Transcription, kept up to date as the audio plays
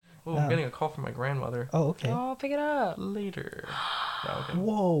Oh, I'm getting a call from my grandmother. Oh, okay. Oh, pick it up. Later. No, okay.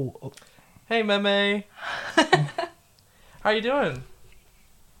 Whoa. Hey, Meme. How you doing?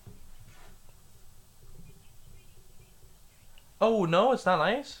 Oh, no, it's not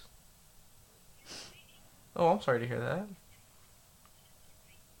nice? Oh, I'm sorry to hear that.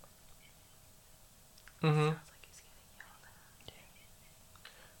 Mm-hmm. Sounds like he's getting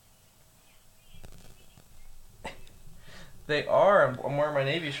yelled at. They are. I'm wearing my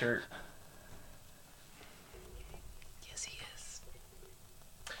Navy shirt. Yes, he is.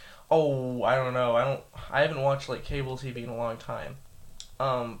 Oh, I don't know. I haven't watched like cable TV in a long time.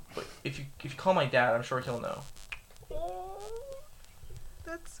 But if you call my dad, I'm sure he'll know.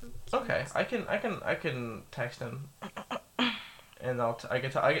 That's so cute. Okay, I can text him, and I'll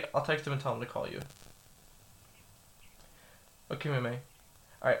text him and tell him to call you. Okay, Meme.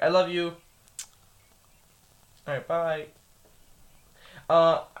 All right, I love you. All right, bye.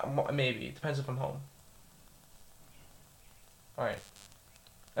 Maybe it depends if I'm home. All right.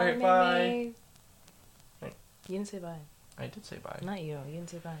 Okay, bye. You didn't say bye. I did say bye. Not you. You didn't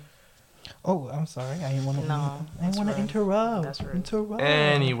say bye. Oh, I'm sorry. I didn't want to. No, I that's didn't want to rude. interrupt. That's rude. Interrupt.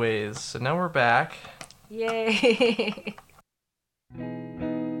 Anyways, so now we're back. Yay.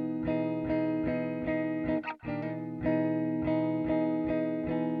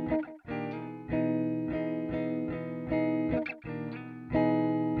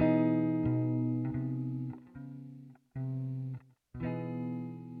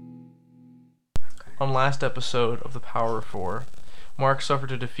 On last episode of The Power of Four, Mark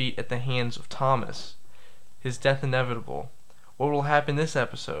suffered a defeat at the hands of Thomas. His death inevitable. What will happen this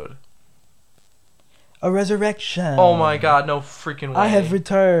episode? A resurrection. Oh my god, no freaking way. I have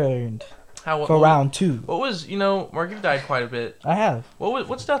returned for round 2. What was, Mark, you've died quite a bit. I have.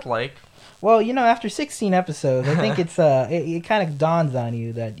 What's death like? Well, after 16 episodes, I think it's it kind of dawns on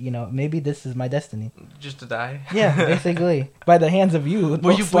you that maybe this is my destiny. Just to die? Yeah, basically by the hands of you.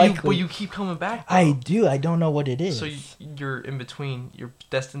 Well, likely. you keep coming back, though. I do. I don't know what it is. So you're in between. You're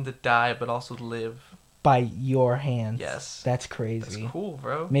destined to die, but also to live. By your hands. Yes. That's crazy. That's cool,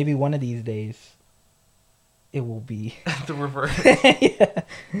 bro. Maybe one of these days, it will be The reverse. yeah.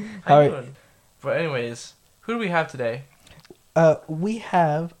 How you doing? But anyways, who do we have today? We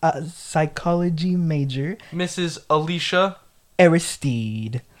have a psychology major, Mrs. Alisha.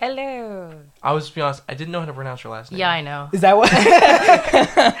 Aristide. Hello. I was, to be honest, I didn't know how to pronounce your last name. Yeah, I know. Is that what?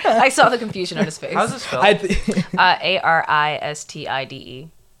 I saw the confusion on his face. How's it spelled?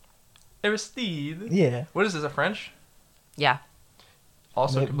 Aristide. Aristide. Yeah. What is this, a French? Yeah.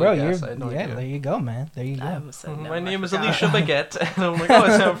 Also, Bro, guess. I had no idea. there you go, man. There you go. I almost said no, My name I is forgot. Alicia Baguette. And I'm like, oh,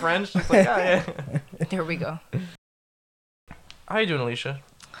 it's not French. She's like, oh, yeah. There we go. How you doing, Alicia?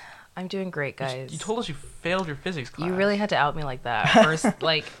 I'm doing great, guys. You told us you failed your physics class. You really had to out me like that. First,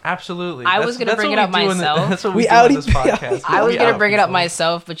 like, Absolutely. I was gonna bring it up myself. That's what We we do on outed- this podcast. I was We going to out bring it up people.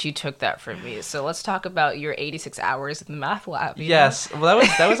 myself, but you took that from me. So let's talk about your 86 hours in the math lab. you know? Yes. Well,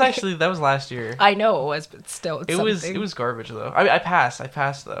 that was actually last year. I know it was, but still, it's It was garbage though. I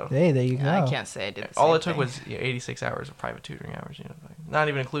passed though. Hey, there you go. I can't say I did the All same it took thing. was 86 hours of private tutoring hours. Like, not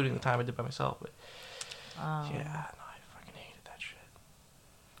even including the time I did by myself. But Oh. yeah, no, I fucking hated that shit.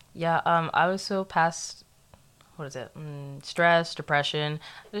 Yeah, I was so past, what is it? Stress, depression.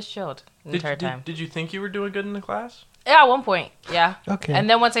 I just chilled the entire time. Did you think you were doing good in the class? Yeah, at one point, yeah. Okay. And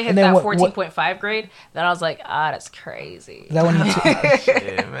then once I hit And then that what- 14.5 grade, then I was like, that's crazy. Is that when you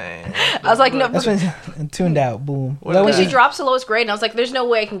Shit, man. I was like, no, that's when you tuned out. Boom. What Is that when because Okay. she drops the lowest grade, and I was like, there's no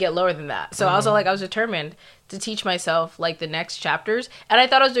way I can get lower than that. So I was like, I was determined to teach myself like the next chapters, and I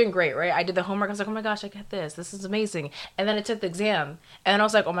thought I was doing great, right? I did the homework. I was like, oh my gosh, I got this. This is amazing. And then I took the exam, and then I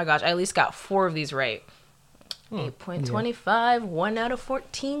was like, oh my gosh, I at least got 4 of these right. 8.25, 1 out of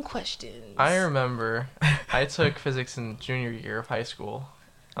 14 questions. I remember I took physics in junior year of high school.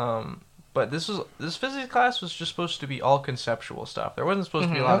 But this physics class was just supposed to be all conceptual stuff. There wasn't supposed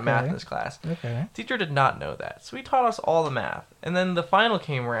to be a lot of math in Okay. this class. Okay. Teacher did not know that. So he taught us all the math. And then the final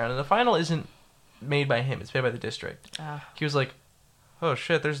came around, and the final isn't made by him. It's made by the district. He was like, oh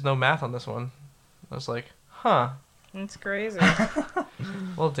shit, there's no math on this one. I was like, huh. It's crazy.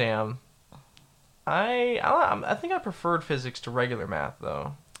 Well, damn. I think I preferred physics to regular math,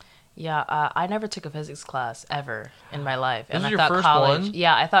 though. Yeah, I never took a physics class ever in my life. This And was I your thought first college. one?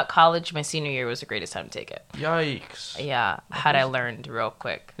 Yeah, I thought college, my senior year, was the greatest time to take it. Yikes. Yeah, had I learned real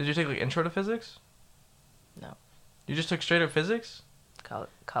quick. Did you take like intro to physics? No. You just took straight up physics?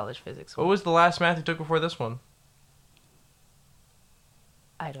 College physics. What was the last math you took before this one?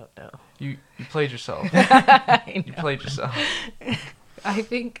 I don't know. You played yourself. I You know. played yourself. I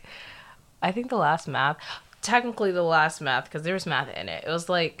think the last math, technically the last math, because there was math in it. It was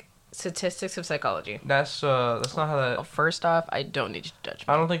like Statistics of psychology. That's not how that. Well, first off, I don't need you to judge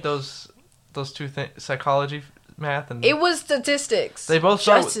me. I don't think those two things, psychology, math, and It was statistics. they both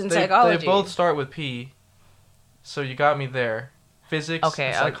start. Just With, in they psychology. both start with P. So you got me there. Physics,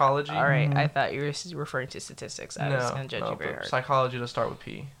 Okay, psychology. All right, I thought you were referring to statistics. I was going to judge you very but hard. Psychology does start with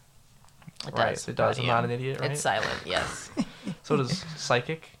P. It Right, does. it does. I'm Yeah. not an idiot, right? It's silent, yes. So does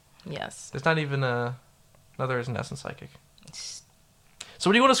psychic. Yes. There's not even a. No, there is an S in psychic. So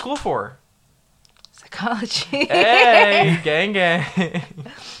what do you go to school for? Psychology. Hey, gang, gang.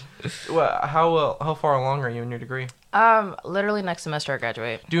 Well, how far along are you in your degree? Literally next semester I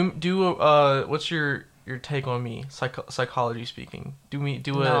graduate. What's your take on me, psychology speaking?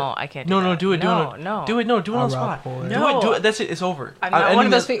 No, I can't do No, that. do it. No. Do it on the spot. No. Do it. That's it. It's over. I'm not one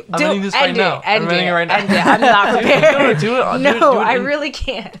of those people. I'm ending this right now. I'm ending it right now. I'm not prepared. Do it. No, I really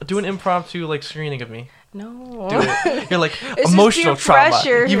can't. Do an impromptu screening of me. No. Do it. You're like It's emotional just peer trauma.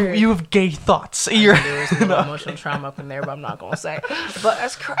 pressure. You have gay thoughts. There was a little emotional trauma up in there, but I'm not gonna say. But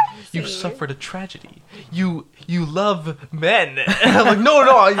that's crazy. You suffered a tragedy. You love men. I'm like,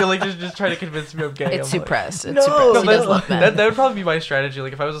 no. You're like just trying to convince me I'm gay. It's I'm suppressed. Like, It's suppressed. He does love men. that would probably be my strategy.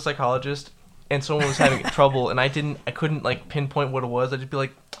 Like if I was a psychologist and someone was having trouble and I couldn't pinpoint what it was, I'd just be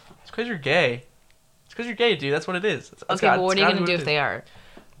like, it's because you're gay. It's because you're gay, dude. That's what it is. Okay, but what are you gonna do if they are?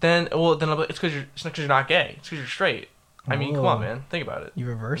 Then I'll be like, it's because you're not gay. It's because you're straight. I mean, come on, man. Think about it. You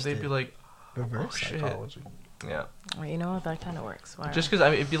reversed They'd it. be like, Reverse shit. psychology. Yeah. Well, you know what? That kind of works. Why Just because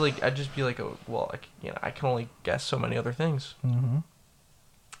it'd be like, I'd just be like, I can only guess so many other things. Mm-hmm.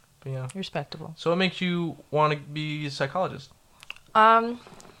 But yeah. respectable. So what makes you want to be a psychologist? I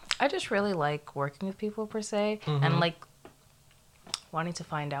just really like working with people per se, and like wanting to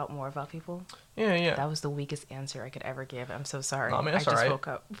find out more about people. Yeah. That was the weakest answer I could ever give. I'm so sorry. No, I mean, that's just alright. woke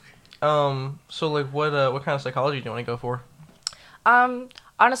up. So like, what kind of psychology do you want to go for?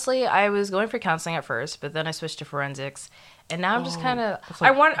 Honestly, I was going for counseling at first, but then I switched to forensics, and now I'm just kind of.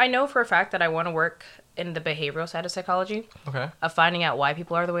 like- I know for a fact that I want to work in the behavioral side of psychology, Okay. of finding out why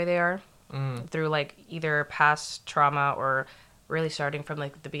people are the way they are, through like either past trauma or really starting from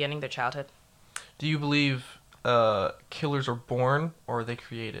like the beginning of their childhood. Do you believe killers are born or are they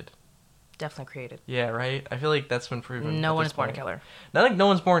created? Definitely created. Yeah, right. I feel like that's been proven. No at one this is born a point. killer. Not like no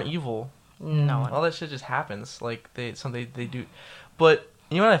one's born evil. No one. All that shit just happens. Like they do. But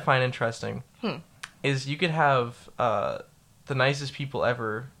you know what I find interesting is you could have the nicest people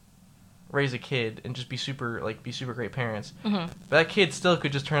ever raise a kid and just be super great parents. But that kid still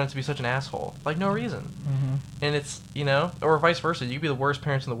could just turn out to be such an asshole, like no reason. And it's or vice versa. You could be the worst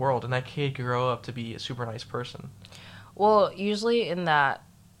parents in the world, and that kid could grow up to be a super nice person. Well, usually in that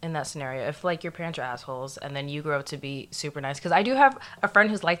scenario, if like your parents are assholes and then you grow up to be super nice, because I do have a friend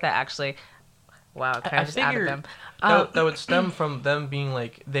who's like that actually. Wow, I just added them. That would stem from them being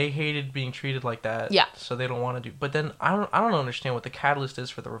like they hated being treated like that. Yeah. So they don't want to do. But then I don't understand what the catalyst is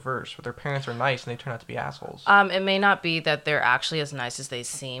for the reverse, where their parents are nice and they turn out to be assholes. It may not be that they're actually as nice as they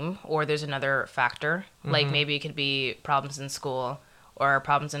seem, or there's another factor. Like maybe it could be problems in school or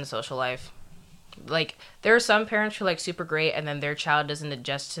problems in social life. Like there are some parents who are like super great, and then their child doesn't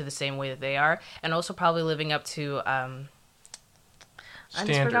adjust to the same way that they are, and also probably living up to I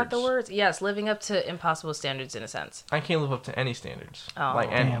just forgot the words. Yes, living up to impossible standards in a sense. I can't live up to any standards. Oh.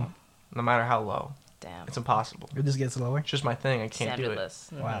 Like any, Damn. no matter how low. Damn. It's impossible. It just gets lower. It's just my thing. I can't do it.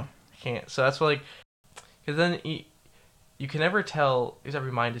 Standardless. Wow. I can't. So that's why, because then you can never tell, because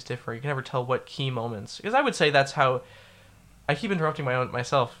every mind is different. You can never tell what key moments. Because I would say that's how. I keep interrupting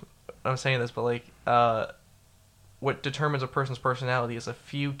myself when I'm saying this, but like, what determines a person's personality is a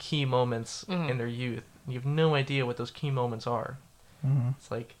few key moments in their youth. You have no idea what those key moments are. It's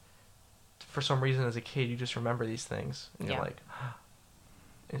like, for some reason as a kid, you just remember these things. And you're like,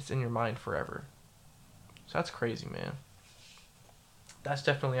 it's in your mind forever. So that's crazy, man. That's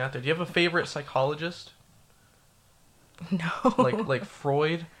definitely out there. Do you have a favorite psychologist? No. Like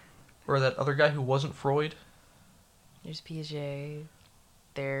Freud? Or that other guy who wasn't Freud? There's Piaget.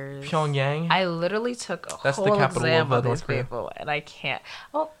 There's Pyongyang? I literally took a That's the whole capital exam of, on these North Korea. people, and I can't.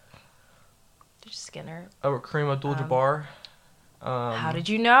 Oh, there's Skinner. Oh, Kareem Abdul-Jabbar. How did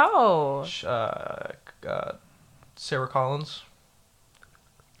you know? Sarah Collins.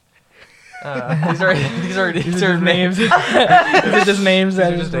 These are names. These are just names. These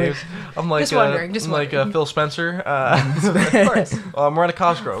are just names. I'm like Just wondering. I'm like Phil Spencer. Of course. Miranda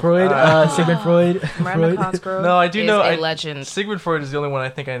Cosgrove. Freud, Sigmund Freud. Miranda Freud. Cosgrove. No, I do is know. a legend. Sigmund Freud is the only one I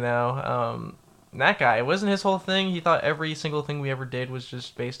think I know. That guy, it wasn't his whole thing. He thought every single thing we ever did was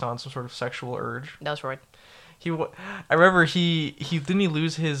just based on some sort of sexual urge. That was Freud. I remember he didn't he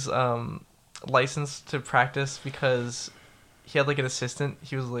lose his license to practice because he had like an assistant.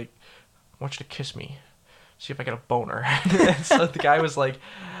 He was like, "I want you to kiss me, see if I get a boner." So the guy was like,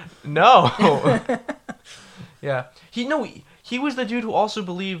 "No." Yeah, he was the dude who also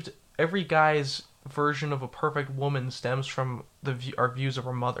believed every guy's version of a perfect woman stems from our views of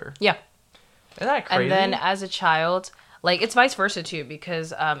our mother. Yeah. Isn't that crazy? And then as a child, like it's vice versa too,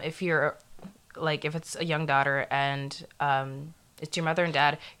 because if you're like if it's a young daughter and it's your mother and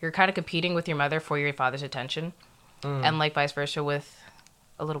dad, you're kind of competing with your mother for your father's attention, and like vice versa with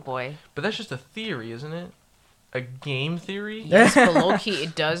a little boy. But that's just a theory, isn't it? A game theory? Yes, but low key,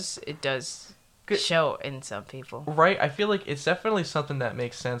 it does show in some people. Right? I feel like it's definitely something that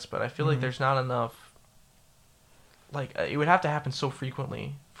makes sense, but I feel like there's not enough. Like it would have to happen so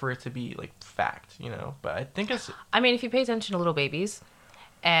frequently for it to be like fact, you know. But I think it's. I mean, if you pay attention to little babies,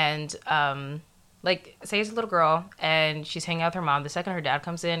 and like say it's a little girl and she's hanging out with her mom, the second her dad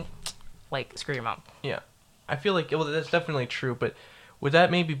comes in, like screw your mom. Yeah, I feel like that's definitely true. But would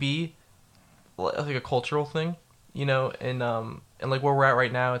that maybe be like a cultural thing, you know? And like where we're at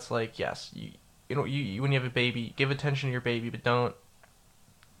right now, it's like yes, you know you when you have a baby, give attention to your baby, but don't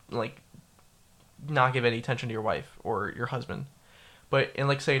like not give any attention to your wife or your husband. But in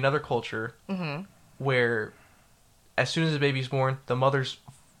like say another culture where as soon as the baby's born, the mother's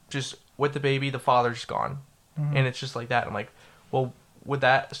just with the baby, the father's gone, and it's just like that. I'm like, well, would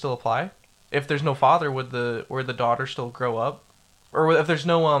that still apply? If there's no father, would the daughter still grow up? Or if there's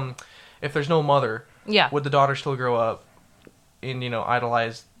no mother, would the daughter still grow up and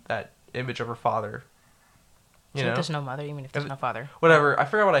idolize that image of her father? So if there's no mother, you mean if there's no father? Whatever. I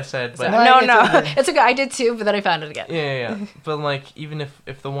forgot what I said. But no. It's okay. I did too, but then I found it again. Yeah. But like, even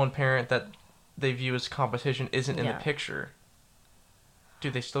if the one parent that they view as competition isn't in the picture, do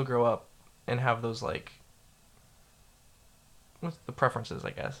they still grow up and have those like, what's the preferences?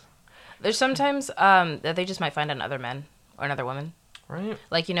 I guess there's sometimes that they just might find another man or another woman. Right.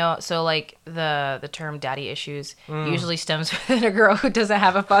 Like, so like the term daddy issues usually stems within a girl who doesn't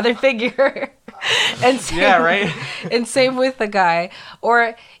have a father figure. And same, and same with the guy.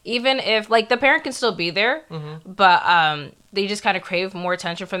 Or even if like the parent can still be there, but they just kind of crave more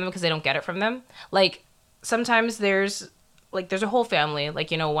attention from them because they don't get it from them. Like sometimes there's a whole family,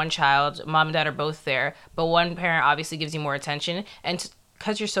 like, one child, mom and dad are both there, but one parent obviously gives you more attention. And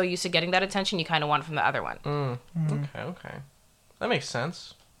because you're so used to getting that attention, you kind of want it from the other one. Okay. That makes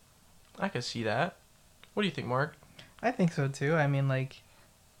sense. I can see that. What do you think, Mark? I think so too. I mean, like,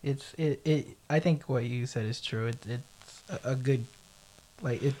 I think what you said is true. It's a good,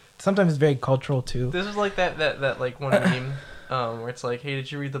 like, it sometimes it's very cultural too. This is like that like one meme where it's like, hey,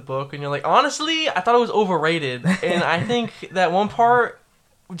 did you read the book? And you're like, honestly, I thought it was overrated. And I think that one part,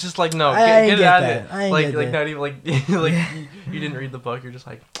 just like, no, get it out of it. Like not even like you didn't read the book. You're just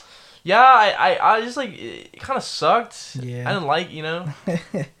like, yeah, I just like it kind of sucked. Yeah, I didn't like,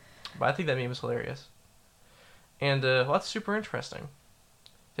 but I think that meme is hilarious. And well, that's super interesting.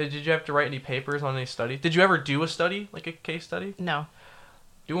 Did you have to write any papers on any study? Did you ever do a study, like a case study? No.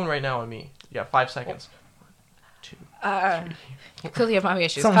 Do one right now on me. You got 5 seconds. 2, 3. Clearly you have mommy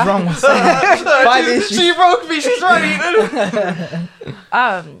issues. Something's wrong with Sam. 5 issues. She broke me. She's right.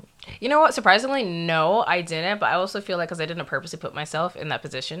 You know what? Surprisingly, no, I didn't. But I also feel like because I didn't purposely put myself in that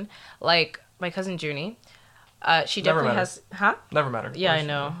position. Like my cousin Junie, she definitely has. Huh? Never met her. Yeah, I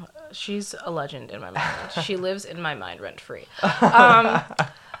know. She's a legend in my mind. She lives in my mind rent free.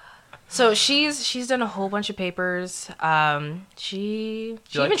 So she's done a whole bunch of papers. She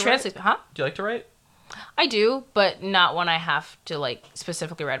even translates. Huh? Do you like to write? I do, but not when I have to like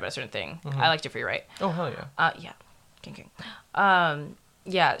specifically write about a certain thing. I like to free write. Oh hell yeah. Yeah. King.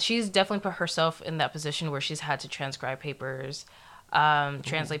 Yeah, she's definitely put herself in that position where she's had to transcribe papers,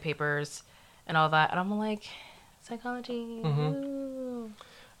 translate papers, and all that. And I'm like, psychology. Ooh.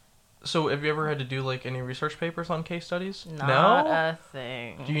 So, have you ever had to do like any research papers on case studies? Not a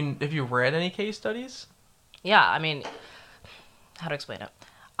thing. Have you read any case studies? Yeah, I mean, how to explain it?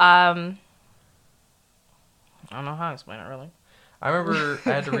 I don't know how to explain it really. I remember I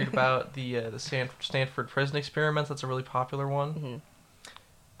had to read about the Stanford prison experiments. That's a really popular one.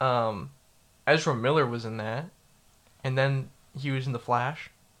 Ezra Miller was in that, and then he was in The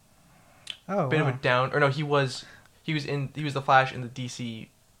Flash. Oh, bit of a down, or no, he was the Flash in the DC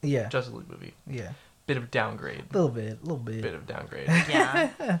Justice League movie. Yeah, bit of downgrade. A little bit. Bit of downgrade.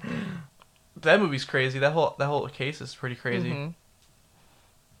 Yeah. That movie's crazy. That whole case is pretty crazy.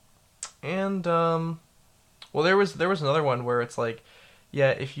 And well, there was another one where it's like,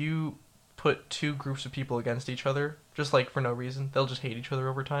 yeah, if you put 2 groups of people against each other, just like for no reason, they'll just hate each other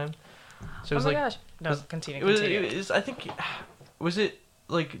over time. So it was gosh. No, continue. It was, I think, was it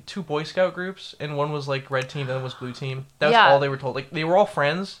like 2 Boy Scout groups, and one was like red team, and one was blue team. That was all they were told. Like they were all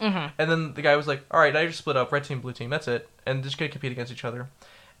friends, and then the guy was like, "All right, now you just split up, red team, blue team. That's it, and just gonna compete against each other."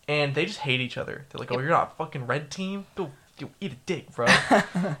 And they just hate each other. They're like, "Oh, you're not fucking red team. Go eat a dick, bro."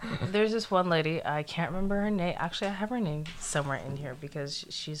 There's this one lady. I can't remember her name. Actually, I have her name somewhere in here because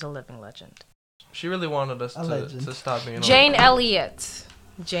she's a living legend. She really wanted us to stop being Jane Elliott.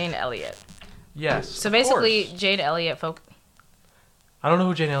 Jane Elliott. Yes. So basically, Jane Elliott I don't know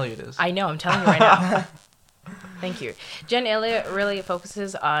who Jane Elliott is. I know. I'm telling you right now. Thank you. Jane Elliott really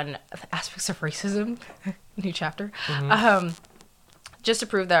focuses on aspects of racism. New chapter. Just to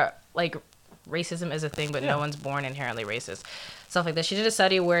prove that like racism is a thing, but no one's born inherently racist. Stuff like that. She did a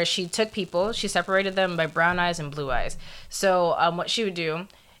study where she took people, she separated them by brown eyes and blue eyes. So what she would do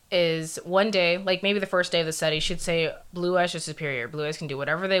is one day, like maybe the first day of the study, she'd say blue eyes are superior. Blue eyes can do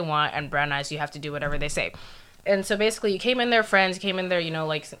whatever they want, and brown eyes, you have to do whatever they say. And so basically you came in there friends, you came in there, you know,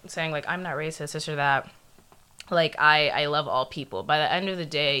 like saying like, I'm not racist, this or that. Like, I love all people. By the end of the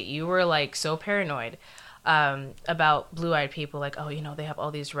day, you were like so paranoid about blue-eyed people, like, oh, you know, they have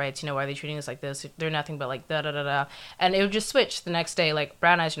all these rights, you know, why are they treating us like this? They're nothing but like da-da-da-da. And it would just switch the next day, like,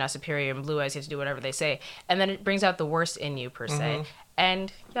 brown eyes are not superior and blue eyes, you have to do whatever they say. And then it brings out the worst in you, per se.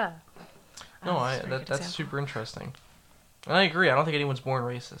 And, yeah. No, that's super interesting. And I agree. I don't think anyone's born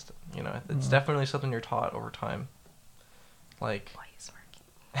racist. You know, it's definitely something you're taught over time. Like... Why are you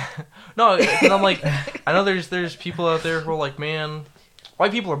smirking? No, because I'm like, I know there's people out there who are like, man...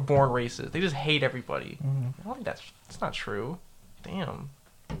 White people are born racist. They just hate everybody. I don't think that's not true. Damn.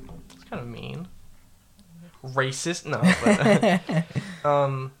 It's kind of mean. Racist? No.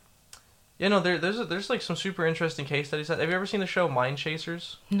 But, you know, there's like some super interesting case studies. Have you ever seen the show Mind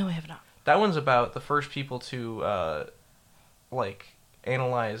Chasers? No, I have not. That one's about the first people to, like,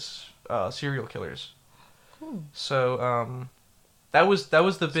 analyze serial killers. So, that was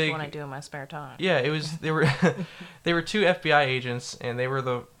the big one I do in my spare time. Yeah, it was. They were 2 FBI agents, and they were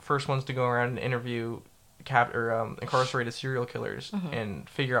the first ones to go around and interview incarcerated serial killers and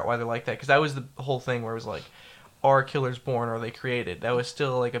figure out why they're like that. Because that was the whole thing where it was like, are killers born or are they created? That was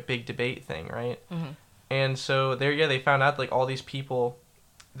still like a big debate thing, right? And so they found out like all these people,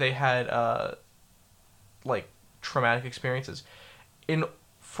 they had like traumatic experiences.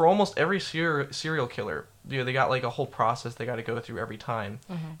 For almost every serial killer, you know, they got like a whole process they got to go through every time,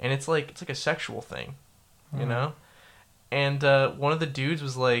 and it's like a sexual thing, you know. And one of the dudes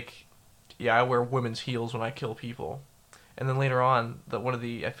was like, "Yeah, I wear women's heels when I kill people," and then later on, one of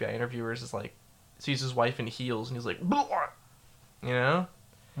the FBI interviewers is like, sees his wife in heels, and he's like, "Blah!" You know.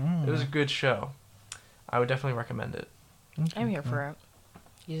 It was a good show. I would definitely recommend it. I'm here for it.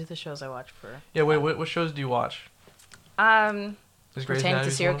 These are the shows I watch for. Yeah, wait, what shows do you watch? Pertaining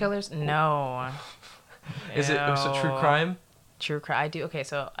to serial killers? No. Is it true crime? True crime. I do. Okay,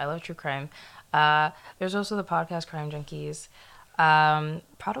 so I love true crime. There's also the podcast Crime Junkies.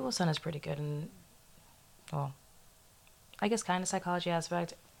 Prodigal Son is pretty good, and well, I guess kind of psychology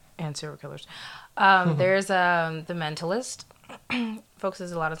aspect and serial killers. There's The Mentalist.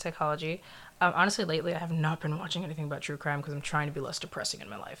 Focuses a lot on psychology. Honestly, lately I have not been watching anything about true crime because I'm trying to be less depressing in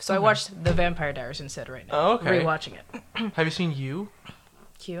my life. So I watched The Vampire Diaries instead right now. Oh, okay. Rewatching it. Have you seen You?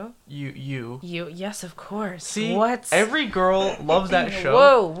 Q? You. Yes, of course. See, what? Every girl loves that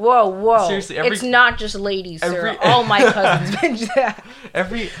show. Whoa. Seriously, it's not just ladies, sir. All my cousins binge that.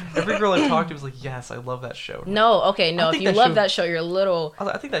 Every girl I've talked to was like, yes, I love that show. No. If you love that show, you're a little...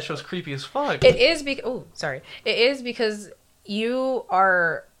 I think that show's creepy as fuck. It is because... Oh, sorry. It is because you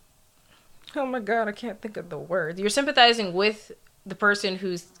are... Oh my god, I can't think of the word. You're sympathizing with the person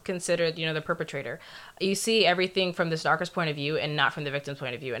who's considered, you know, the perpetrator. You see everything from the stalker's point of view and not from the victim's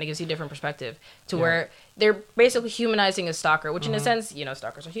point of view. And it gives you a different perspective to where they're basically humanizing a stalker, which in a sense, you know,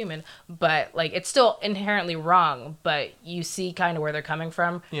 stalkers are human, but like it's still inherently wrong, but you see kind of where they're coming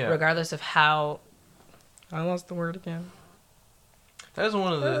from, regardless of how... I lost the word again. That was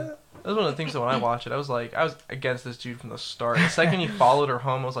one of the things that when I watched it, I was against this dude from the start. The second he followed her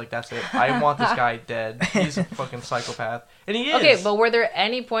home, I was like, that's it. I want this guy dead. He's a fucking psychopath. And he is. Okay, but were there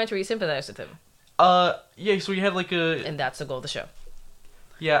any points where you sympathized with him? Yeah, so you had like a... And that's the goal of the show.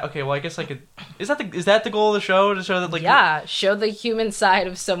 Yeah, okay, well I guess is that the goal of the show? To show that like... Yeah, show the human side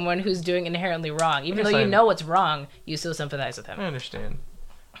of someone who's doing inherently wrong. Even though you know what's wrong, you still sympathize with him. I understand.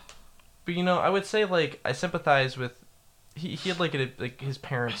 But you know, I would say like, I sympathize with... He had like his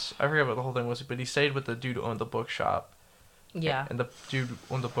parents. I forget what the whole thing was, but he stayed with the dude who owned the bookshop. Yeah. And the dude who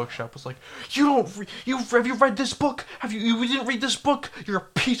owned the bookshop was like, have you read this book? You didn't read this book? You're a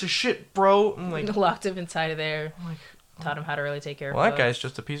piece of shit, bro. I'm like, locked him inside of there. Taught him how to really take care of that guy's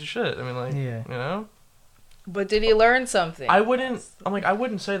just a piece of shit. I mean, like, you know. But did he learn something? I wouldn't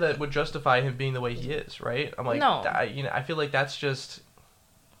say that would justify him being the way he is, right? I'm like, no. I feel like that's just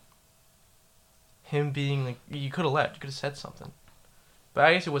him being like, you could have left, you could have said something. But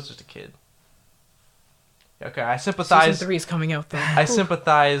I guess he was just a kid. Okay, I sympathize. Season 3 is coming out though. I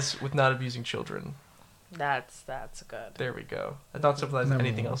sympathize with not abusing children. That's good. There we go. I don't sympathize with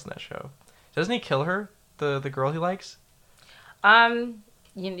anything else in that show. Doesn't he kill her? The girl he likes?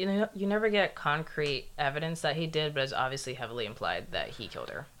 You never get concrete evidence that he did, but it's obviously heavily implied that he killed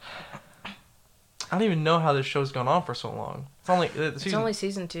her. I don't even know how this show's gone on for so long. It's only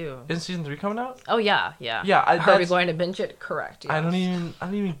season 2. Isn't season 3 coming out? Oh yeah. Are we going to binge it? Correct. Yes. I don't even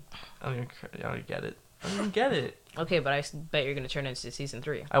get it. I don't even get it. Okay, but I bet you're gonna turn into season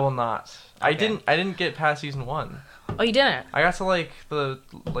 3. I will not. Okay. I didn't get past season 1. Oh, you didn't? I got to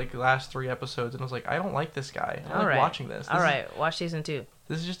the last 3 episodes and I was like, I don't like this guy. I don't like watching this. Watch season 2.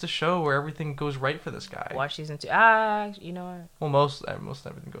 This is just a show where everything goes right for this guy. Watch season 2. You know what? Well, most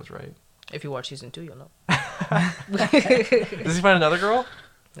everything goes right. If you watch season 2, you'll know. Does he find another girl?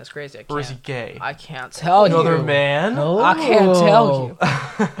 That's crazy. I can't. Or is he gay? I can't tell you. Another man? Oh. I can't tell you.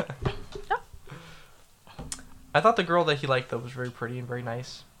 I thought the girl that he liked, though, was very pretty and very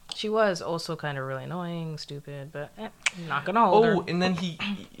nice. She was also kind of really annoying, stupid, but not gonna hold her. Oh, and then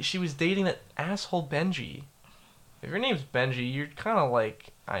she was dating that asshole Benji. If your name's Benji, you're kind of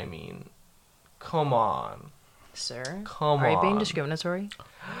like, I mean, come on. Sir? Come on. Are you being discriminatory?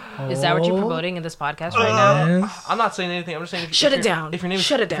 Is that what you're promoting in this podcast right now? Yes. I'm not saying anything. I'm just saying... Shut it down. If your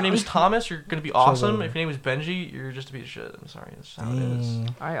name is Thomas, you're going to be awesome. If your name is Benji, you're just a piece of shit. I'm sorry. That's how it is.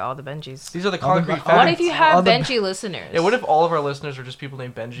 All right, all the Benjis. These are the concrete facts. What if you have Benji listeners? Yeah, what if all of our listeners are just people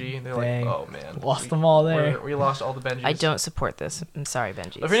named Benji? And they're like, oh, man. Lost them all there. We lost all the Benjis. I don't support this. I'm sorry,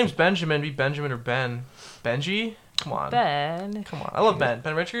 Benjis. If your name's Benjamin, be Benjamin or Ben. Benji? Come on. Ben. Come on. I love Ben.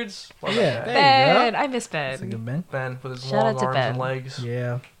 Ben Richards? Love that guy. Ben. I miss Ben. That's a good Ben. Ben with his Shout long out to arms Ben. and legs.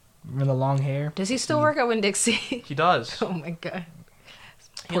 Yeah. Remember the long hair? Does he still work at Winn-Dixie? He does. Oh my god.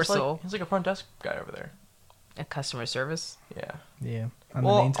 Poor soul. He's like a front desk guy over there. A customer service? Yeah. Yeah. On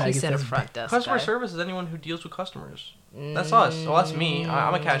the name tag, he said a front desk Customer guy. Service is anyone who deals with customers. That's us. Well, that's me.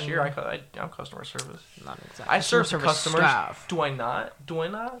 I'm a cashier. I'm customer service. Not exactly. I serve the customers. Staff. Do I not?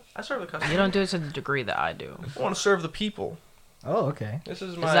 I serve the customers. You don't do it to the degree that I do. I want to serve the people. Oh, okay. Is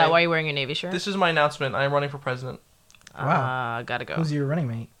that why you're wearing your Navy shirt? This is my announcement. I am running for president. Wow. Gotta go. Who's your running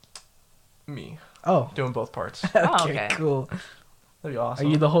mate? Me. Oh. Doing both parts. Okay. Cool. That'd be awesome. Are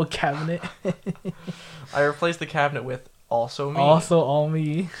you the whole cabinet? I replaced the cabinet with also me. Also all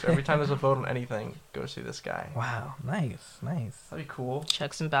me. So every time there's a vote on anything, go see this guy. Wow. Nice. That'd be cool.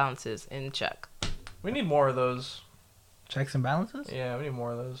 Checks and balances in check. We need more of those. Checks and balances? Yeah, we need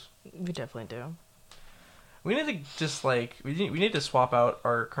more of those. We definitely do. We need to just we need to swap out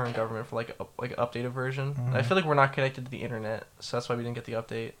our current government for an updated version. I feel like we're not connected to the internet, so that's why we didn't get the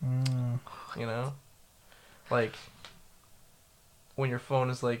update. You know, when your phone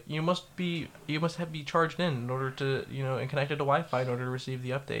is you must be charged in order to and connected to Wi-Fi in order to receive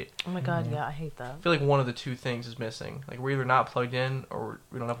the update. Oh my god, yeah, I hate that. I feel like one of the two things is missing. We're either not plugged in or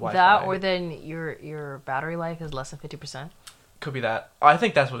we don't have Wi-Fi. That or then your battery life is less than 50%. Could be that. I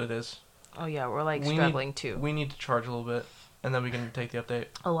think that's what it is. Oh yeah, we're struggling too. We need to charge a little bit, and then we can take the update.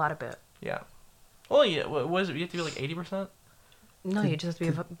 A lot of bit. Yeah. Well, yeah. What is it? You have to be 80%. No, you just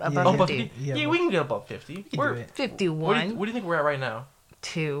have to be above 50. Yeah, we can get above 50. We're 51. What do you think we're at right now?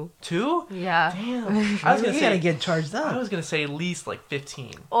 2. 2? Yeah. Damn. I was gonna say, you gotta get charged up. I was gonna say at least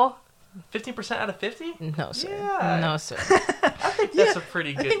 15. Oh. 15% out of 50? No, sir. Yeah. No, sir. I think that's a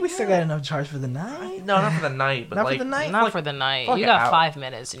pretty good... I think we still got enough charge for the night. No, not for the night. But not for the night? Not for the night. You got 5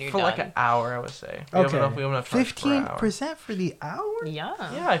 minutes and you're done. For an hour, I would say. Okay. We have enough charge 15% for the hour? Yeah.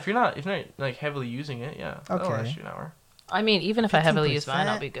 Yeah, if you're not heavily using it, yeah. That'll last you an hour. I mean, even if I heavily use mine,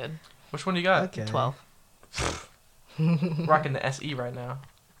 I'll be good. Which one do you got? Okay. 12. Rocking the SE right now.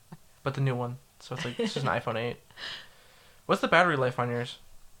 But the new one. So it's just an iPhone 8. What's the battery life on yours?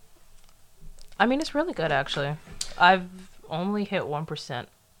 I mean, it's really good, actually. I've only hit 1%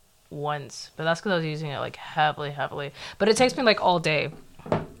 once, but that's because I was using it heavily. But it takes me all day.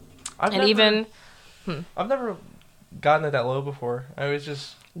 I've never gotten it that low before. I was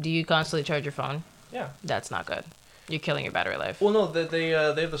just... Do you constantly charge your phone? Yeah. That's not good. You're killing your battery life. Well, no, they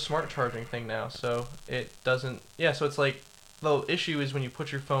have the smart charging thing now, so it doesn't... Yeah, so it's the issue is when you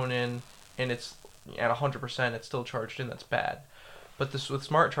put your phone in and it's at 100%, it's still charged in, that's bad. But with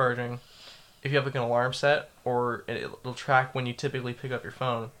smart charging, if you have an alarm set, or it'll track when you typically pick up your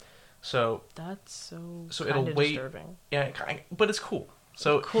phone. So that's so it'll wait. Disturbing. Yeah, but it's cool.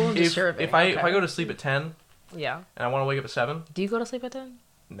 So cool and disturbing. If I go to sleep at 10, yeah, and I want to wake up at 7, do you go to sleep at 10?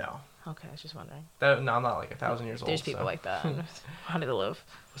 No. Okay, I was just wondering. No, I'm not like 1,000 years old. There's people like that. How do they live?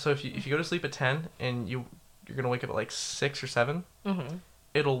 So if you go to sleep at 10 and you're gonna wake up at like 6 or 7,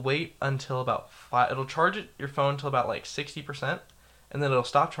 it'll wait until about 5. It'll charge your phone until about like 60%, and then it'll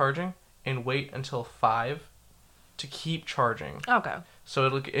stop charging and wait until 5 to keep charging. Okay. So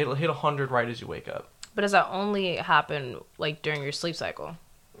it'll hit 100 right as you wake up. But does that only happen like during your sleep cycle?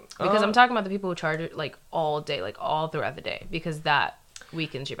 Because I'm talking about the people who charge it like all day, like all throughout the day, because that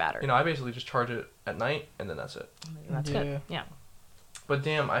weakens your battery. I basically just charge it at night and then that's it. That's good. Yeah. But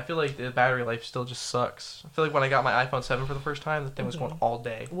damn, I feel like the battery life still just sucks. I feel like when I got my iPhone 7 for the first time, the thing was going all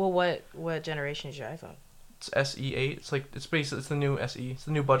day. Well, what generation is your iPhone? It's SE8. It's basically the new SE. It's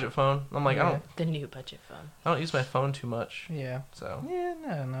the new budget phone. I'm like, the new budget phone. I don't use my phone too much. Yeah. So.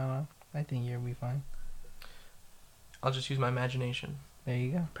 Yeah, no. I think you'll be fine. I'll just use my imagination. There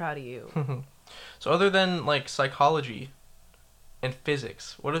you go. Proud of you. So other than like psychology and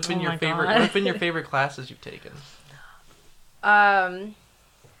physics, what have been your favorite? What have been your favorite classes you've taken?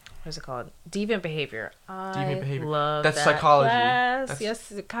 What's it called? Deviant behavior. Deviant behavior. Love That's that psychology. Class.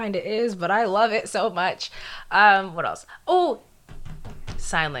 Yes, it kind of is, but I love it so much. What else? Oh,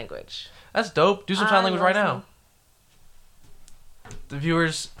 sign language. That's dope. Do some sign language right now. The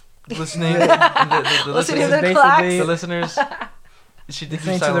viewers listening, Listening to the clocks. The listeners. She did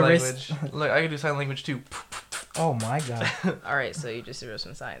do sign language. Look, I can do sign language too. Oh my god. All right, so you just did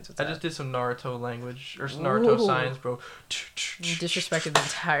some science. I just did some Naruto language or Naruto signs, bro. You disrespected the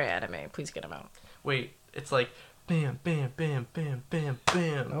entire anime. Please get him out. Wait, it's like bam, bam, bam, bam, bam,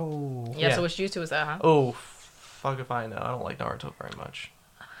 bam. Oh. Yeah. So which jutsu was that, huh? Oh, fuck if I know. I don't like Naruto very much.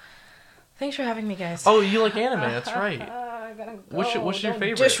 Thanks for having me, guys. Oh, you like anime? That's right. I gotta go. What's your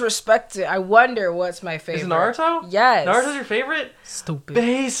favorite? Disrespect it. I wonder what's my favorite. Is it Naruto? Yes. Naruto's your favorite? Stupid.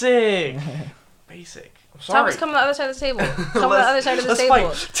 Basic. Basic. I'm sorry. Thomas, come to the other side of the table. Come to the other side of the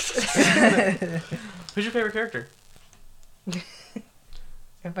table. Fight. Who's your favorite character?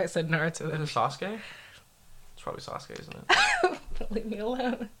 If I said Naruto, Is it Sasuke? It's probably Sasuke, isn't it? leave me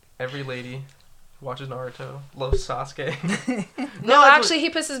alone. Every lady who watches Naruto loves Sasuke. No, actually, he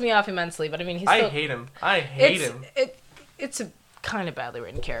pisses me off immensely. But I mean, I hate him. I hate him. It's a kind of badly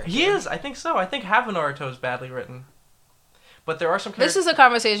written character. He is. I think so. I think half of Naruto is badly written. But there are some characters... This is a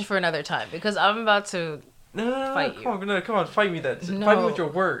conversation for another time, because I'm about to fight you. Come on, fight me then. No. Fight me with your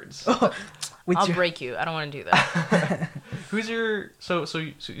words. I'll break you. I don't want to do that. Who's your... So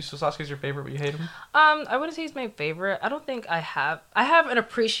Sasuke's your favorite, but you hate him? I wouldn't say he's my favorite. I don't think I have an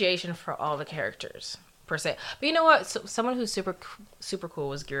appreciation for all the characters, per se. But you know what? So, someone who's super cool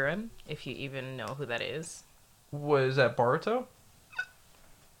was Gurren, if you even know who that is. Was that Boruto?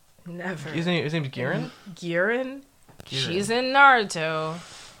 Never. His name's Gurren? Gurren? She's in Naruto.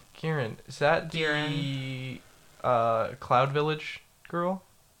 Gurren. Is that the Cloud Village girl?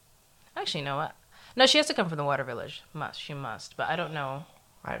 Actually, you know what? No, she has to come from the Water Village. She must. But I don't know.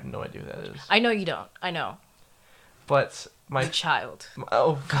 I have no idea who that is. I know you don't. I know. But my... The child.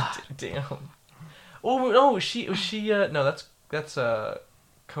 Oh, god damn. Oh, no, no, that's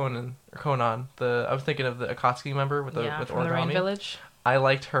Conan. I was thinking of the Akatsuki member with from origami. the Rain Village. I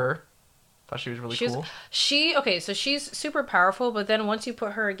liked her. Thought she was really cool. So she's super powerful, but then once you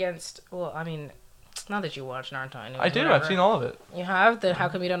put her against, well, I mean, not that you watch Naruto. I do. I've seen all of it. You have? Then how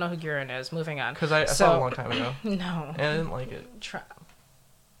come you don't know who Gurren is? Moving on. Because I saw it a long time ago. No. And I didn't like it.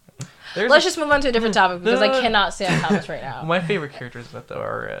 Let's just move on to a different topic because I cannot stand Thomas right now. My favorite characters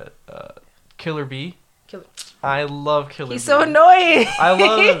are Killer Bee. I love Killer Bee. He's so annoying. I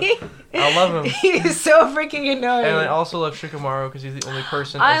love him. He's so freaking annoying. And I also love Shikamaru because he's the only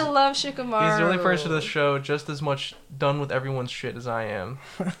person. I love Shikamaru. He's the only person in the show just as much done with everyone's shit as I am.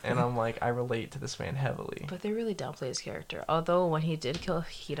 And I'm like, I relate to this man heavily. But they really downplay his character. Although when he did kill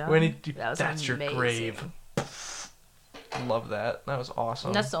Hira, that's your grave. Love that. That was awesome.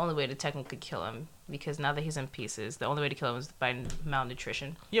 And that's the only way to technically kill him, because now that he's in pieces, the only way to kill him is by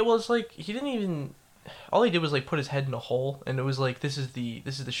malnutrition. Yeah, well, it's like he didn't even. All he did was like put his head in a hole, and it was like this is the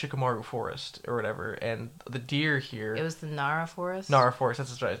Shikamaru forest or whatever, and the deer here. It was the Nara forest. Nara forest.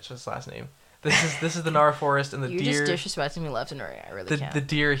 That's right. It's just his last name. This is the Nara forest, and the deer. You're just disrespecting me left and right. I really can't. The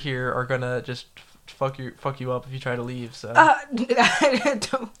deer here are gonna just fuck you up if you try to leave. So.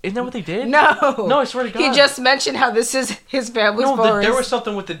 Isn't that what they did? No, I swear to God. He just mentioned how this is his family's forest. There was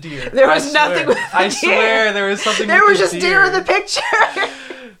something with the deer. There was nothing with the deer. I swear there was something. There with was the just deer in the picture.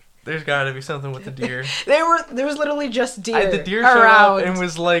 There's gotta be something with the deer. There was literally just deer. The deer showed around. up and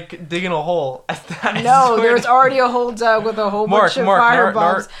was like digging a hole. No, there was already a hole dug with a whole bunch of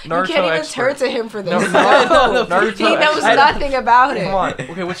firebombs. You can't even turn to him for this. No, he knows nothing about it. Come on.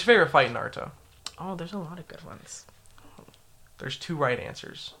 Okay, what's your favorite fight in Naruto? Oh, there's a lot of good ones. There's 2 right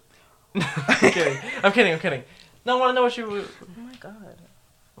answers. I'm kidding. No, I want to know what you. Oh my god.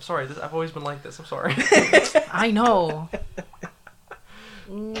 I'm sorry. I've always been like this. I'm sorry. I know.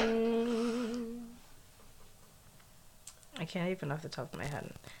 I can't even off the top of my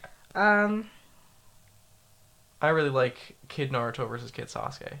head. I really like Kid Naruto versus Kid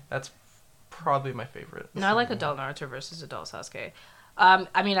Sasuke. That's probably my favorite. No, I like adult Naruto versus adult Sasuke.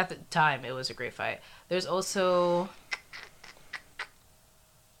 I mean, at the time, it was a great fight. There's also,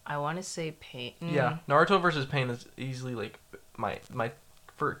 I want to say Pain. Yeah, Naruto versus Pain is easily like my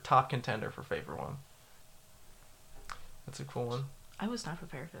for top contender for favorite one. That's a cool one. I was not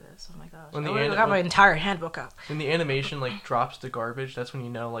prepared for this. Oh my gosh! When I got my entire handbook out. When the animation like drops to garbage, that's when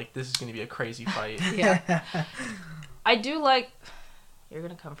you know like this is gonna be a crazy fight. Yeah. I do like. You're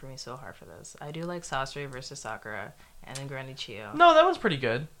gonna come for me so hard for this. I do like Sasori versus Sakura, and then Granny Chio. No, that one's pretty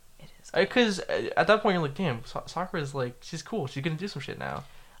good. It is. Because at that point you're like, damn, Sakura's like she's cool. She's gonna do some shit now.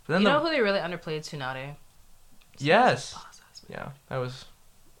 But then you know who they really underplayed? Tsunade. Yes. Yeah, that was.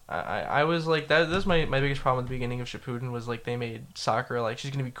 I was like that. That's my biggest problem at the beginning of Shippuden was like they made Sakura like she's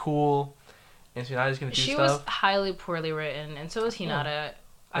gonna be cool, and Tsunade's gonna do stuff. She was highly poorly written, and so was Hinata. Yeah.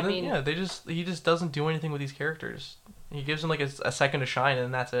 I mean, yeah, he just doesn't do anything with these characters. He gives them like a second to shine,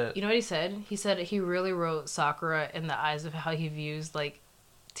 and that's it. You know what he said? He said he really wrote Sakura in the eyes of how he views like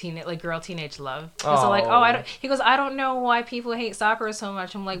girl teenage love. So like, he goes, I don't know why people hate Sakura so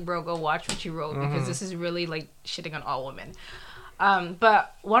much. I'm like, bro, go watch what you wrote because this is really like shitting on all women.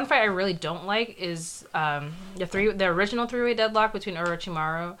 But one fight I really don't like is the original three-way deadlock between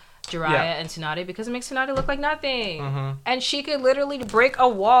Orochimaru, Jiraiya, and Tsunade because it makes Tsunade look like nothing. And she could literally break a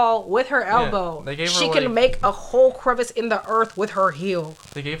wall with her elbow. They gave her, she can make a whole crevice in the earth with her heel.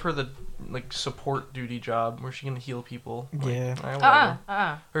 They gave her the like support duty job where she can heal people. Yeah.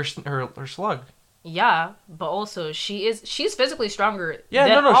 Like, her slug. Yeah, but also she's physically stronger. Yeah,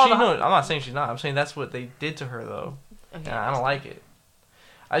 no. I'm not saying she's not. I'm saying that's what they did to her though. Okay, and I don't like it.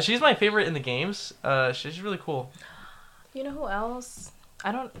 She's my favorite in the games. She's really cool. You know who else?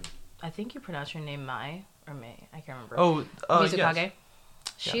 I think you pronounce her name Mai or May. I can't remember. Oh, Mizukage. Yes.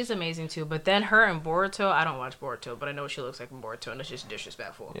 She's amazing too. But then her and Boruto. I don't watch Boruto, but I know what she looks like in Boruto, and it's just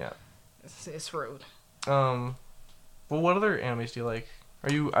disrespectful. Yeah. It's rude. Well, what other animes do you like?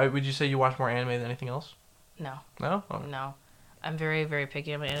 Would you say you watch more anime than anything else? No. No? Oh. No. I'm very, very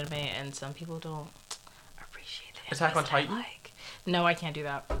picky on my anime, and some people don't appreciate it. Attack on Titan? No, I can't do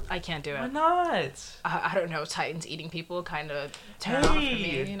that. I can't do it. Why not? I don't know. Titans eating people kind of turn off for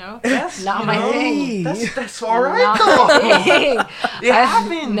me, you know? That's not my thing. That's alright though. It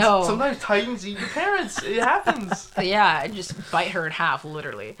happens. No. Sometimes Titans eat your parents. It happens. Yeah, and just bite her in half,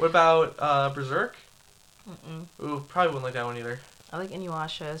 literally. What about Berserk? Ooh, probably wouldn't like that one either. I like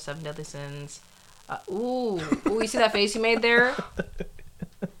Inuyasha, Seven Deadly Sins. Ooh, you see that face you made there?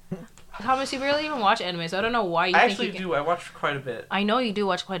 Thomas, you barely even watch anime, so I don't know why you think you do. I watch quite a bit. I know you do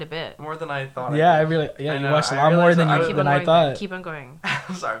watch quite a bit. More than I thought. Yeah, you watched a lot more than I thought. Keep on going.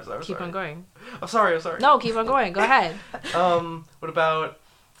 I'm sorry. Keep on going. I'm sorry. No, keep on going. Go ahead. What about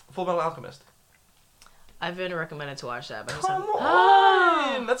Full Metal Alchemist? I've been recommended to watch that, but come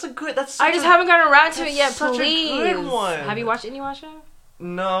on, that's a good. I just haven't gotten around to it yet. Such please. A good one. Have you watched Inuyasha?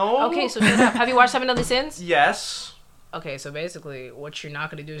 No. Okay, so shut up. Have you watched Seven Deadly Sins? Yes. Okay, so basically, what you're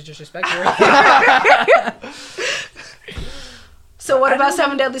not going to do is disrespect her. So what about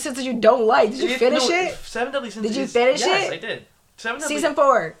Seven Deadly Sins that you don't like? Did you finish it? Seven Deadly Sins. Did you finish it? Yes, I did. Season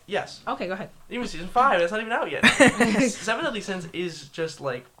 4. Yes. Okay, go ahead. Even season 5. That's not even out yet. Seven Deadly Sins is just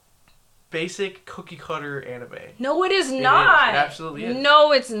like basic cookie cutter anime. No, it is not. It absolutely is.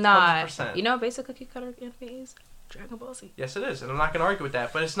 No, it's not. 100%. You know what basic cookie cutter anime is? Dragon Ball Z. Yes, it is, and I'm not gonna argue with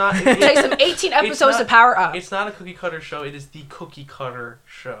that. But it's not. It takes them 18 episodes to power up. It's not a cookie cutter show. It is the cookie cutter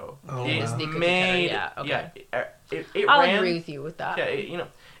show. Oh, it is the cookie made, cutter. Yeah. Okay. Yeah. I'll agree with you with that. Yeah.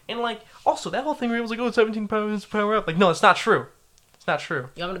 And like also that whole thing where it was like 17 pounds power up. Like no, it's not true. It's not true.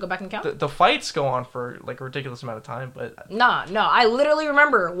 You want me to go back and count? The fights go on for like a ridiculous amount of time, but no. I literally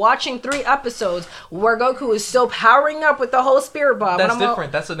remember watching 3 episodes where Goku is still powering up with the whole spirit bomb. That's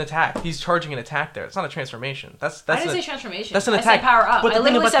different. That's an attack. He's charging an attack there. It's not a transformation. I didn't say transformation. That's an attack. I said power up. But I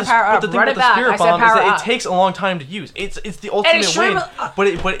literally said power up. But the thing Run with it the back. spirit I said bomb power is that up. it takes a long time to use. It's the ultimate win,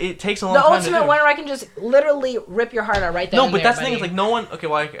 but it takes a long time to do. The ultimate one where I can just literally rip your heart out right there. No, but that's the thing is like no one. Okay,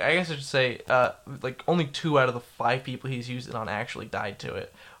 well I guess I should say like only 2 out of the 5 people he's used it on actually died to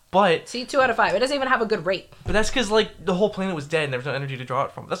it. But see, 2 out of 5. It doesn't even have a good rate. But that's because like the whole planet was dead and there was no energy to draw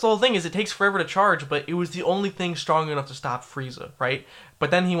it from. That's the whole thing. Is it takes forever to charge, but it was the only thing strong enough to stop Frieza, right? But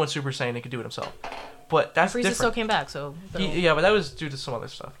then he went Super Saiyan and could do it himself. But that's Frieza different. still came back, so yeah, but that was due to some other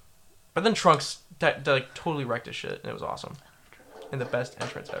stuff. But then Trunks like totally wrecked his shit and it was awesome, and the best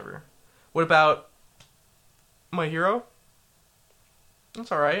entrance ever. What about My Hero?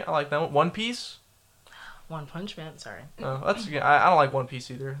 That's alright. I like that one. One Piece? One Punch Man, sorry. Oh, that's I don't like One Piece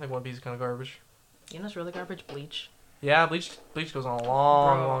either. I think One Piece is kind of garbage. You know what's really garbage? Bleach. Yeah, Bleach goes on a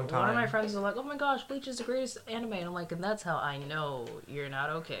long time. One of my friends is like, "Oh my gosh, Bleach is the greatest anime," and I'm like, "And that's how I know you're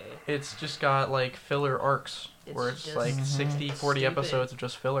not okay." It's just got like filler arcs where it's like 60, 40 episodes of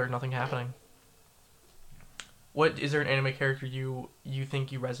just filler, nothing happening. What is there an anime character you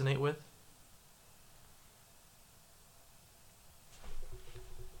think you resonate with?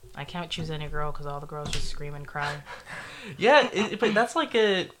 I can't choose any girl because all the girls just scream and cry. Yeah, but that's like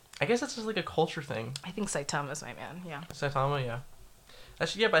I guess that's just like a culture thing. I think Saitama's my man. Yeah. Saitama, yeah.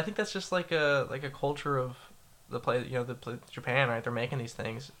 Actually, yeah, but I think that's just like a culture of Japan, right? They're making these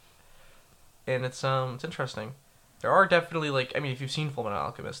things, and it's interesting. There are definitely like, I mean, if you've seen Fullmetal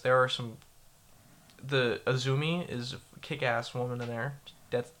Alchemist, there are some. The Azumi is a kick-ass woman in there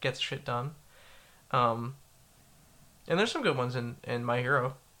that gets shit done, and there's some good ones in My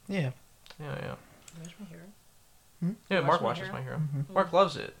Hero. Yeah. Yeah. Where's My Hero? Yeah, Mark watches My Hero. Mm-hmm. Mark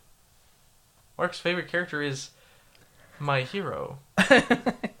loves it. Mark's favorite character is My Hero.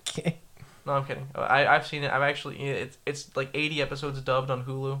 Okay. No, I'm kidding. I've seen it. I've actually it's like 80 episodes dubbed on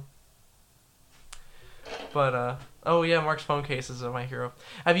Hulu. But oh yeah, Mark's phone case is My Hero.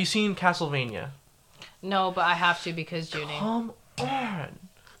 Have you seen Castlevania? No, but I have to because Junie.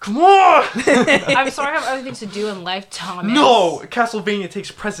 Come on! I'm sorry, I have other things to do in life, Thomas. No, Castlevania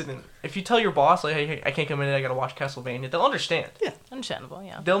takes precedent. If you tell your boss like, hey, I can't come in, I gotta watch Castlevania, they'll understand. Yeah, understandable.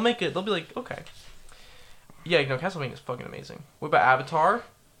 Yeah. They'll make it. They'll be like, okay. Yeah, you know, Castlevania is fucking amazing. What about Avatar?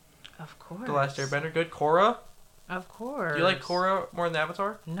 Of course. The Last Airbender, good. Korra? Of course. Do you like Korra more than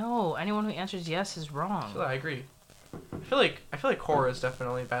Avatar? No, anyone who answers yes is wrong. I agree. I feel like Korra is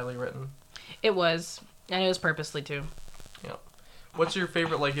definitely badly written. It was, and it was purposely too. Yeah. What's your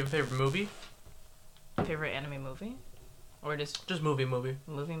favorite? Like, your favorite movie? Favorite anime movie, or just movie? Movie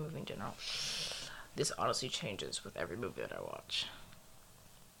in general. This honestly changes with every movie that I watch.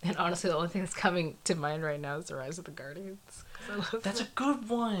 And honestly, the only thing that's coming to mind right now is The Rise of the Guardians. That's a good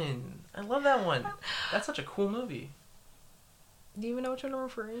one. I love that one. That's such a cool movie. Do you even know which one I'm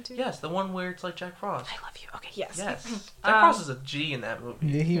referring to? Yes, the one where it's like Jack Frost. I love you. Okay, yes. Yes. Jack Frost is a G in that movie.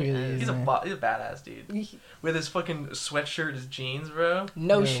 Yeah, he really is. He's a badass dude. With his fucking sweatshirt, his jeans, bro.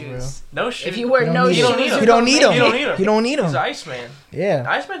 No shoes. Bro. No shoes. If you wear no shoes, you don't need them. You don't need them. You don't need them. He's Iceman. Yeah.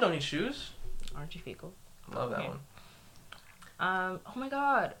 Iceman don't need shoes. Aren't you fecal? Love that one. Oh my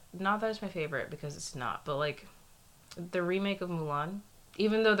god. Not that it's my favorite because it's not, but like the remake of Mulan,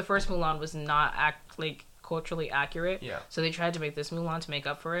 even though the first Mulan was not culturally accurate. Yeah. So they tried to make this Mulan to make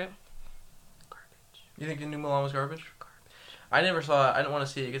up for it. Garbage. You think the new Mulan was garbage? Garbage. I never saw it. I didn't want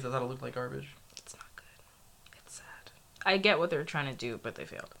to see it because I thought it looked like garbage. It's not good. It's sad. I get what they're trying to do, but they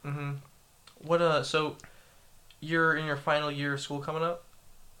failed. Mm-hmm. What, so you're in your final year of school coming up?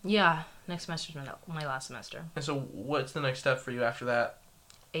 Yeah. Next semester's my last semester. And so what's the next step for you after that?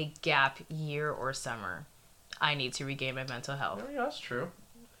 A gap year or summer. I need to regain my mental health. Yeah, that's true.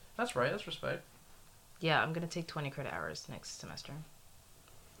 That's right. That's respect. Yeah, I'm going to take 20 credit hours next semester.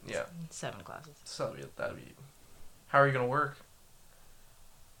 Yeah. 7 classes. So that'd be... How are you going to work?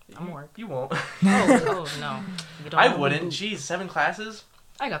 I'm gonna work. You won't. Oh, no. I wouldn't. Jeez, 7 classes?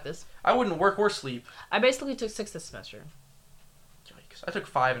 I got this. I wouldn't work or sleep. I basically took 6 this semester. Yikes. I took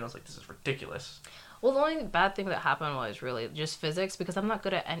 5 and I was like, this is ridiculous. Well, the only bad thing that happened was really just physics because I'm not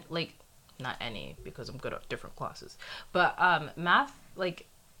good at not any because I'm good at different classes. But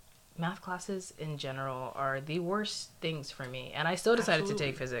math classes in general are the worst things for me, and I still decided to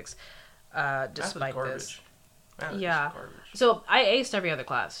take physics despite this. Yeah. So I aced every other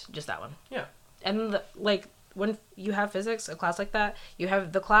class, just that one. Yeah. And when you have physics, a class like that, you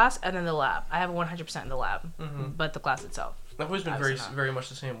have the class and then the lab. I have 100% in the lab, but the class itself. I've always been very much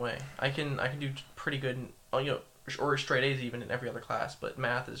the same way. I can do pretty good, or straight A's even in every other class, but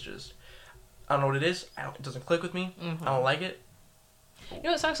math is just, I don't know what it is. It doesn't click with me. I don't like it. You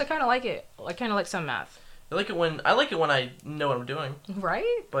know what sucks? I kind of like it. I kind of like some math. I like it when I know what I'm doing.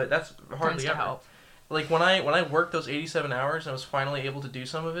 Right? But that's hardly ever. Help. Like when I worked those 87 hours and I was finally able to do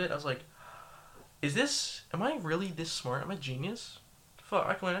some of it, I was like, am I really this smart? Am I genius? Fuck,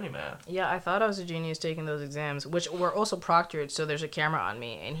 I can learn any math. Yeah, I thought I was a genius taking those exams, which were also proctored, so there's a camera on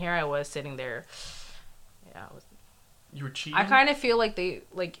me, and here I was sitting there. Yeah, you were cheating? I kind of feel like it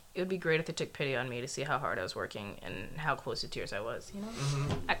would be great if they took pity on me to see how hard I was working and how close to tears I was, you know?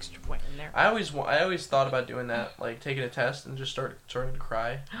 Mm-hmm. Extra point in there. I always thought about doing that, like taking a test and just starting to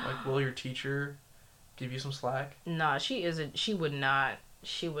cry. Like, will your teacher give you some slack? Nah, she isn't. She would not.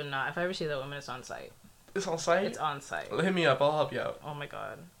 She would not. If I ever see that woman, it's on site. It's on site? It's on site. Hit me up. I'll help you out. Oh my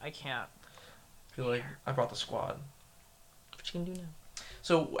god. I can't. feel like I brought the squad. What you can do now?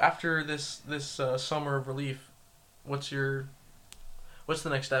 So after this summer of relief, what's the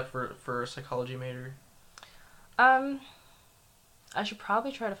next step for a psychology major? I should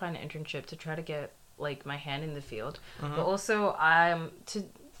probably try to find an internship to try to get like my hand in the field. Mm-hmm. But also, to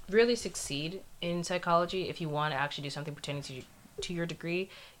really succeed in psychology, if you want to actually do something pertaining to your degree,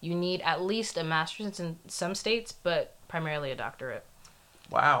 you need at least a master's in some states, but primarily a doctorate.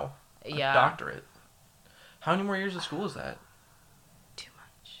 Wow. Yeah. A doctorate. How many more years of school is that? Too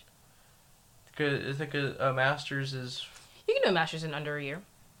much. I think a master's is... You can do a master's in under a year.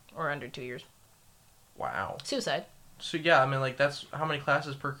 Or under 2 years. Wow. Suicide. So yeah, I mean, like, that's... How many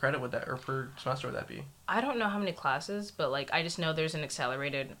classes per credit would that... Or per semester would that be? I don't know how many classes, but, like, I just know there's an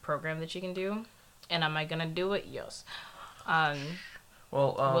accelerated program that you can do. And am I gonna do it? Yes.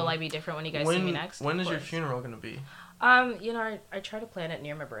 Will I be different when you guys see me next? When is your funeral gonna be? You know, I try to plan it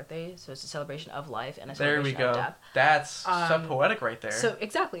near my birthday, so it's a celebration of life and a celebration of death. That's so poetic right there. So,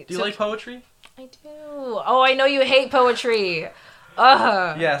 exactly. Do you like poetry? I do. Oh, I know you hate poetry.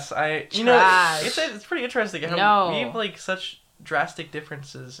 Ugh. Yes, you know, it's pretty interesting how we have, like, such drastic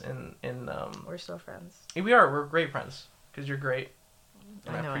differences in We're still friends. We're great friends, because you're great.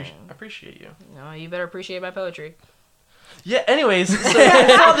 And I appreciate you. No, you better appreciate my poetry. Yeah, anyways, so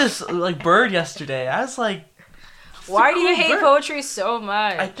I saw this, like, bird yesterday. I was like... Why do you hate poetry so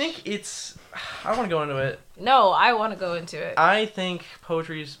much? I think it's... I don't want to go into it. No, I want to go into it. I think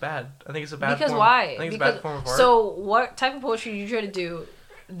poetry is bad. I think it's a bad because form. why? I think it's a bad form of art. So what type of poetry do you try to do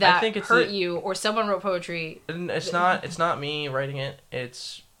that hurt you, or someone wrote poetry? It's not me writing it.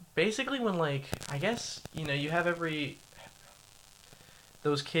 It's basically when, like, I guess, you know, you have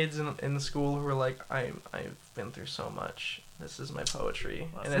those kids in the school who are like, I've been through so much. This is my poetry,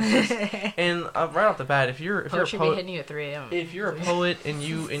 and it's just, and right off the bat, if you're a poet, be hitting you at 3 a.m. If you're a poet and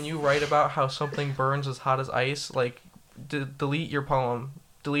you write about how something burns as hot as ice, like delete your poem,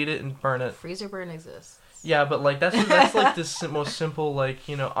 delete it and burn it. Freeze or burn exists. Yeah, but like that's like this most simple, like,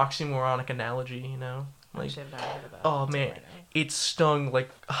 you know, oxymoronic analogy, you know, like, oh man, it stung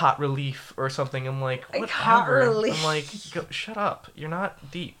like hot relief or something. I'm like, whatever. Hot relief. I'm like, shut up, you're not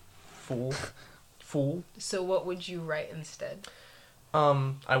deep, fool. So what would you write instead?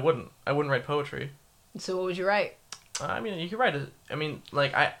 I wouldn't write poetry. So what would you write? I mean, you could write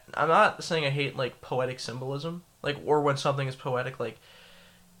like, I'm not saying I hate, like, poetic symbolism, like, or when something is poetic, like,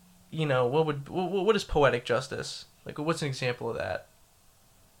 you know, what is poetic justice? Like, what's an example of that?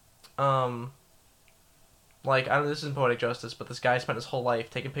 Like, I don't know, this isn't poetic justice, but this guy spent his whole life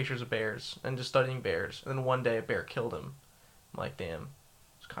taking pictures of bears and just studying bears, and then one day a bear killed him. I'm like, damn,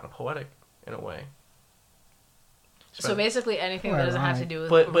 it's kind of poetic in a way. So basically anything that doesn't have to do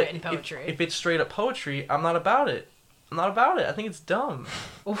with written poetry. If it's straight up poetry, I'm not about it. I think it's dumb.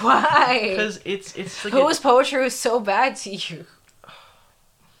 Why? Because it's like... Whose poetry was so bad to you?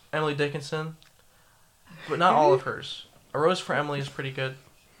 Emily Dickinson. But not all of hers. A Rose for Emily is pretty good.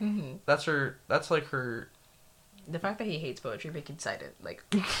 Mm-hmm. That's like her... The fact that he hates poetry, we can cite it. Like,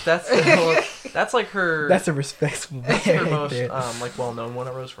 that's like her... That's a respectful... That's her most, like, well-known one,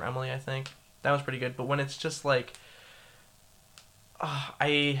 A Rose for Emily, I think. That was pretty good. But when it's just like...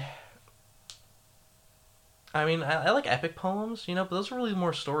 I mean, I like epic poems, you know, but those are really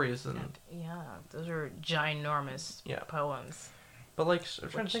more stories than... Yeah, those are ginormous poems. But, like, I'm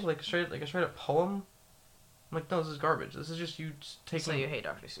trying to think, like, a straight up poem? I'm like, no, this is garbage. This is just you taking... So you hate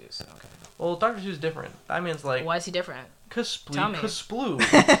Dr. Seuss, okay. Well, Dr. Seuss is different. That man's like... Why is he different? Kasploo. Don't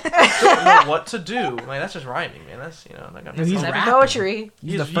know what to do. Like, that's just rhyming, man. That's, you know... He's poetry.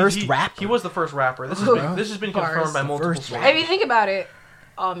 He's the first rapper. He was the first rapper. This has been confirmed by multiple sources. I mean, think about it.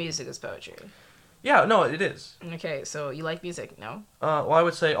 All music is poetry. Yeah, no, it is. Okay, so you like music, no? Well, I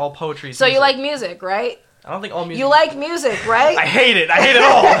would say all poetry is So music. you like music, right? I don't think all music... You like music, right? I hate it. I hate it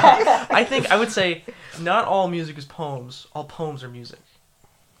all. I would say not all music is poems. All poems are music.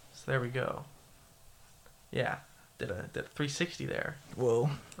 So there we go. Yeah. Did a 360 there.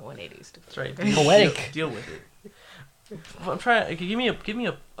 Whoa. 180s. That's right. Poetic. Deal with it. I'm trying... Give me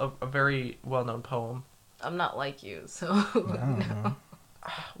a very well-known poem. I'm not like you, so... No.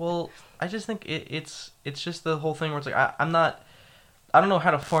 Well, I just think it's just the whole thing where it's like, I don't know how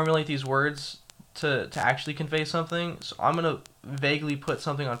to formulate these words to actually convey something, so I'm gonna vaguely put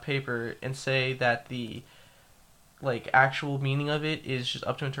something on paper and say that the, like, actual meaning of it is just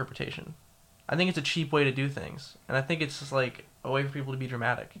up to interpretation. I think it's a cheap way to do things, and I think it's just like a way for people to be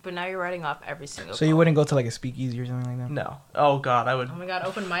dramatic. But now you're writing off every single So you wouldn't go to, like, a speakeasy or something like that? No. Oh God, I would. Oh my God,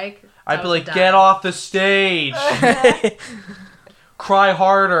 open mic. I'd be like, get off the stage. Cry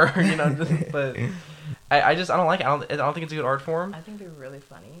harder, you know. But I don't like it. I don't think it's a good art form. I think it'd be really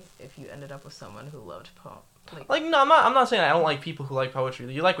funny if you ended up with someone who loved poem. Like no, I'm not saying I don't like people who like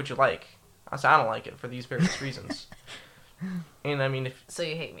poetry. You like what you like. I say I don't like it for these various reasons. And I mean, if so,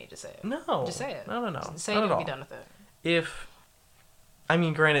 you hate me? Just say it. No, just say it. No. Just say it and be done with it. If I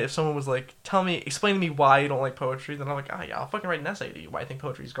mean, granted, if someone was like, explain to me why you don't like poetry, then I'm like, yeah, I'll fucking write an essay to you why I think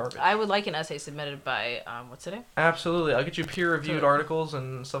poetry is garbage. I would like an essay submitted by, what's the name? Absolutely. I'll get you peer-reviewed articles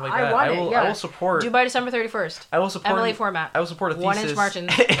and stuff like that. I will support. Due by December 31st. I will support. MLA format. I will support a thesis. 1-inch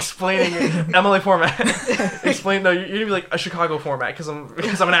margins. Explaining MLA format. No, you're gonna be like a Chicago format because I'm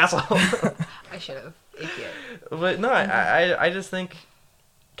an asshole. I should have. But no, I just think,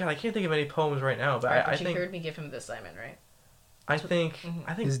 God, I can't think of any poems right now. But I think you heard me give him the assignment, right? I think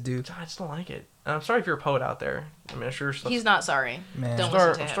his due. God, I just don't like it. And I'm sorry if you're a poet out there. I mean, I'm sure he's not sorry. Man. Don't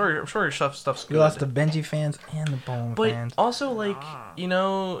listen to him. I'm sure your stuff's good. We lost the Benji fans and the poem fans. But also, like, you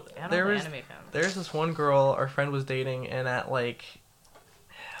know, there's this one girl our friend was dating, and at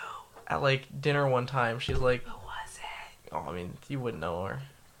dinner one time, she's like, who was it? Oh, I mean, you wouldn't know her.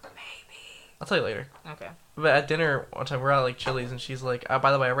 Maybe. I'll tell you later. Okay. But at dinner one time, we're at like Chili's, and she's like,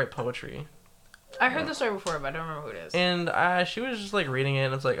 by the way, I write poetry. I heard the story before, but I don't remember who it is. And she was just like reading it,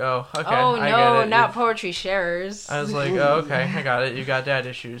 and it's like, oh, okay. Oh, I no, get it. not poetry sharers. I was like, oh, okay, I got it. You got dad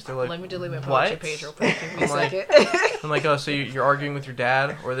issues. They're like, let me delete my poetry page real quick. Give me a second. I'm like, oh, so you're arguing with your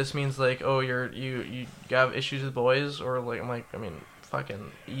dad, or this means like, oh, you have issues with boys, or like, I'm like, I mean,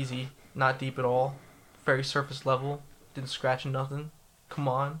 fucking easy, not deep at all, very surface level, didn't scratch nothing. Come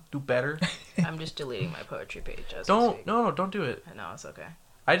on, do better. I'm just deleting my poetry page. No, don't do it. No, it's okay.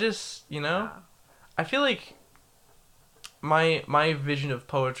 I just, I feel like my vision of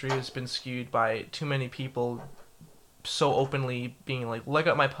poetry has been skewed by too many people so openly being like, look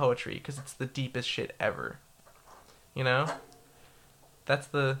at my poetry because it's the deepest shit ever. You know? That's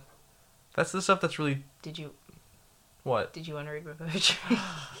the stuff that's really... Did you... What? Did you want to read my poetry?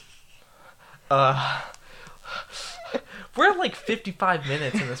 We're at like 55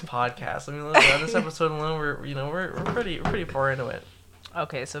 minutes in this podcast. I mean, on this episode alone, we're pretty far into it.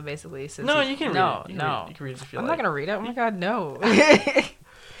 Okay, so basically, since you can read it. You can read it if you like. I'm not gonna read it. Oh my god, no! It's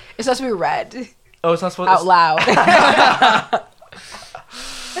supposed to be read. Oh, it's not supposed out loud.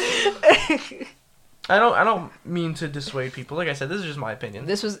 I don't mean to dissuade people. Like I said, this is just my opinion.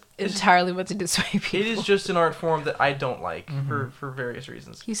 This was entirely meant to dissuade people. It is just an art form that I don't like for various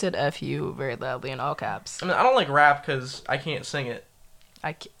reasons. He said "F you" very loudly in all caps. I mean, I don't like rap because I can't sing it.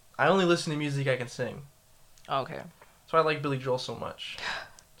 I only listen to music I can sing. Okay. So I like Billy Joel so much,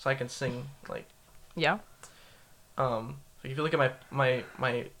 so I can sing like. Yeah. Like if you look at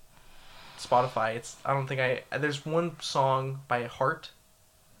my Spotify, there's one song by Heart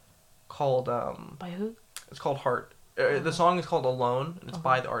called by who? It's called Heart. The song is called Alone, and it's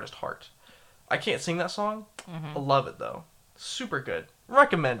by the artist Heart. I can't sing that song. I love it though. Super good.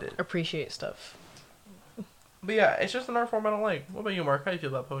 Recommend it. Appreciate stuff. But yeah, it's just an art form I don't like. What about you, Mark? How do you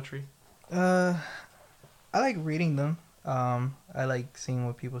feel about poetry? I like reading them. I like seeing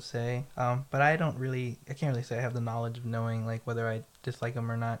what people say. But I can't really say I have the knowledge of knowing like whether I dislike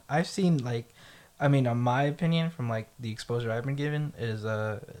them or not. I've seen on my opinion from like the exposure I've been given is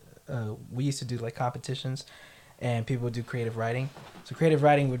we used to do like competitions, and people would do creative writing. So creative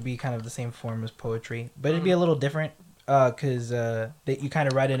writing would be kind of the same form as poetry, but it'd be a little different because you kind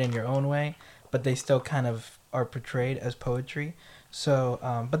of write it in your own way, but they still kind of are portrayed as poetry. So,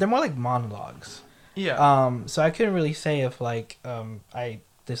 but they're more like monologues. Yeah. So I couldn't really say if like I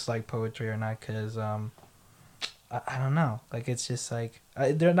dislike poetry or not because I don't know. Like it's just like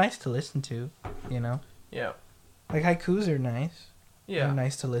they're nice to listen to, Yeah. Like haikus are nice. Yeah. They're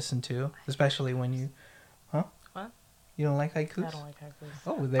nice to listen to, especially when you. Huh? What? You don't like haikus? I don't like haikus.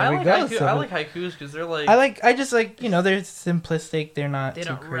 Oh, there we go. I like haikus because they're like. I just like they're simplistic. They're not. They too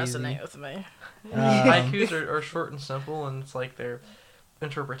don't crazy. resonate with me. Haikus are short and simple, and it's like their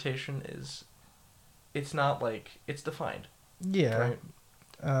interpretation is. It's not like it's defined. Yeah.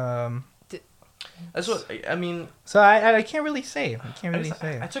 Right? That's what I mean. So I can't really say.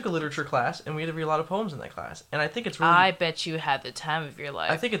 I took a literature class, and we had to read a lot of poems in that class, and I think it's really. I bet you had the time of your life.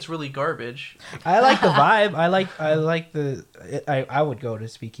 I think it's really garbage. I like the vibe. I like the. I would go to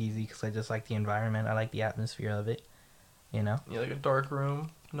Speakeasy because I just like the environment. I like the atmosphere of it. Yeah, like a dark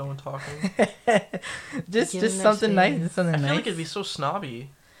room, no one talking. just something nice. Something nice. I feel like it'd be so snobby.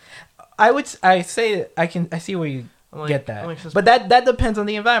 I see where you get that. But that depends on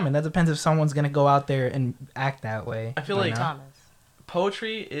the environment. That depends if someone's going to go out there and act that way. I feel like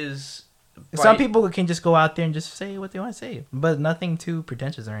poetry is... Some people can just go out there and just say what they want to say. But nothing too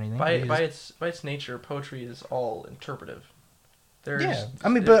pretentious or anything. By its nature, poetry is all interpretive. Yeah, I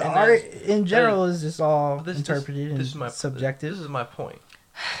mean, but art in general is just all interpreted and subjective. This is my point.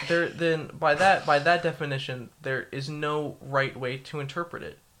 Then by that definition, there is no right way to interpret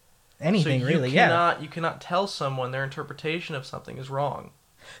it. Anything, really, You cannot tell someone their interpretation of something is wrong.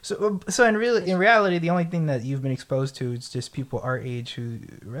 So in reality, the only thing that you've been exposed to is just people our age who,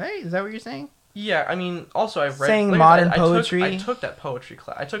 right? Is that what you're saying? Yeah, I mean, also I've read saying modern poetry. I took that poetry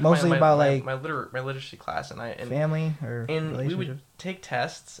class. I took mostly about my literacy class, and family or and we would take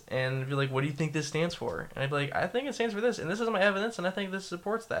tests and be like, "What do you think this stands for?" And I'd be like, "I think it stands for this, and this is my evidence, and I think this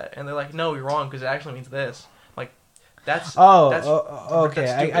supports that." And they're like, "No, you're wrong because it actually means this." I'm like, that's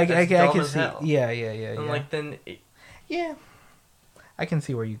okay. I can see. Yeah. And like then. I can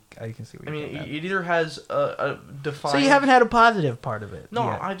see where you. I mean, it either has a defined. So you haven't had a positive part of it. No,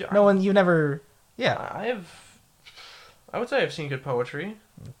 yet. No one. You never. Yeah. I would say I've seen good poetry.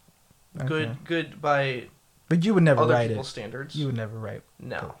 Okay. Good by. But you would never other write people's it. Standards. You would never write.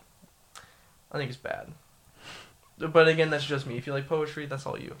 No. I think it's bad. But again, that's just me. If you like poetry, that's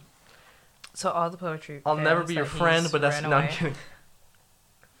all you. So all the poetry. I'll never be your friend, but that's no. I'm kidding.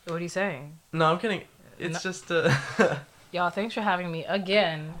 What are you saying? No, I'm kidding. It's just. Y'all, thanks for having me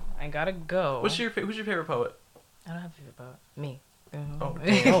again. I gotta go. Who's your favorite poet? I don't have a favorite poet. Me. Oh,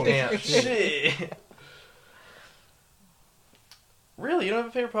 damn. Shit. Really? You don't have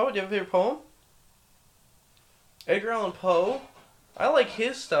a favorite poet? Do you have a favorite poem? Edgar Allan Poe? I like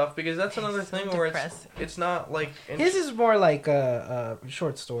his stuff because that's another thing where it's not like... His is more like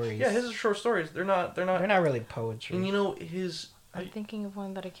short stories. Yeah, his is short stories. They're not really poetry. And you know, his... I'm thinking of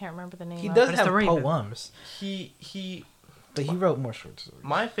one that I can't remember the name of. He does have poems. But he wrote more short stories.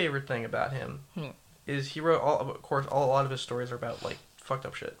 My favorite thing about him is he wrote a lot of his stories are about like fucked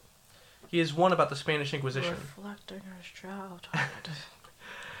up shit. He has one about the Spanish Inquisition. Reflecting our shroud.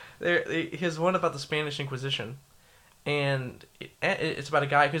 He has one about the Spanish Inquisition, and it's about a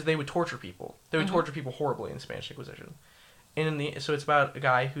guy because they would torture people. They would torture people horribly in the Spanish Inquisition, and so it's about a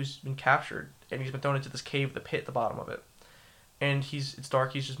guy who's been captured and he's been thrown into this cave, the pit at the bottom of it, and it's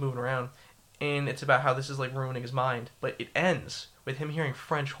dark. He's just moving around. And it's about how this is like ruining his mind. But it ends with him hearing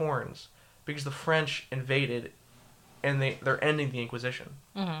French horns because the French invaded and they're ending the Inquisition.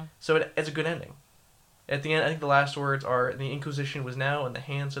 Mm-hmm. So it's a good ending. At the end, I think the last words are, "The Inquisition was now in the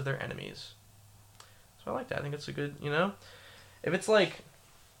hands of their enemies." So I like that. I think it's a good, if it's like,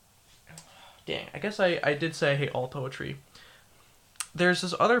 dang, I guess I did say I hate all poetry. There's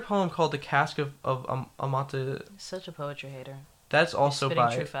this other poem called "The Cask of Amata." Such a poetry hater. That's also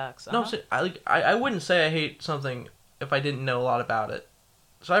by true facts. No, I wouldn't say I hate something if I didn't know a lot about it.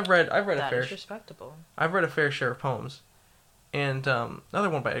 So I've read a fair. That is respectable. I've read a fair share of poems, and another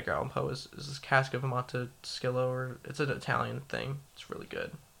one by Edgar Allan Poe is this Cask of Amontillado, or it's an Italian thing. It's really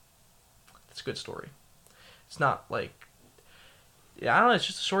good. It's a good story. It's not like, I don't know. It's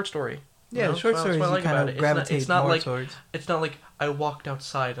just a short story. Yeah, short stories you like kind of gravitate more towards. It's not like I walked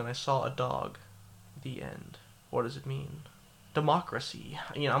outside and I saw a dog. The end. What does it mean? Democracy.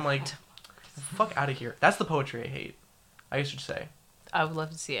 I'm like, fuck out of here. That's the poetry I hate, I should say. I would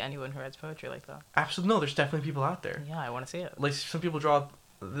love to see anyone who writes poetry like that. Absolutely. No, there's definitely people out there. Yeah, I want to see it. Like, some people draw...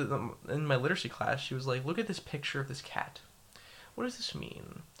 In my literacy class, she was like, look at this picture of this cat. What does this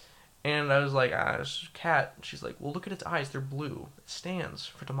mean? And I was like, it's a cat. She's like, well, look at its eyes. They're blue. It stands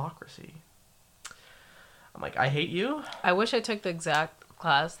for democracy. I'm like, I hate you? I wish I took the exact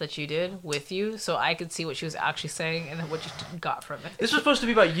class that you did with you so I could see what she was actually saying and what you got from it. This was supposed to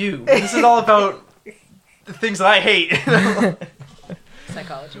be about you. This is all about the things that I hate.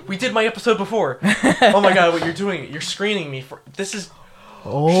 Psychology. We did my episode before. Oh my god, what you're doing. You're screening me for... This is...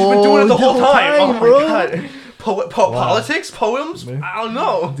 She's been doing it the whole time. Oh my god. Politics? Poems? I don't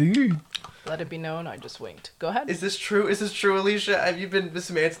know. Dude. Let it be known, I just winked. Go ahead. Is this true? Is this true, Alisha? Have you been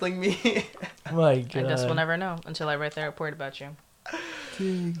dismantling me? My god. I guess we'll never know until I write that report about you.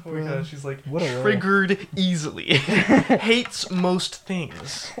 Dude, oh my god, she's like, what triggered easily. Hates most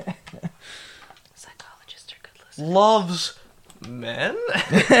things. Psychologists are good listeners. Loves men?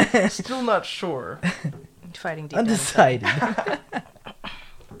 Still not sure. Fighting deep undecided.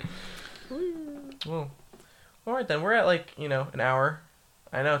 Well, alright then, we're at like, an hour.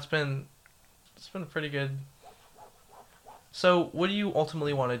 I know it's been pretty good. So, what do you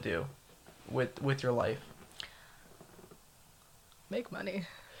ultimately want to do with your life? Make money.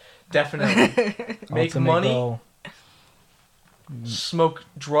 Definitely. Make money. Goal. Smoke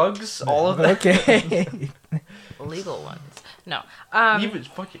drugs. All of that. Okay. Legal ones. No. Even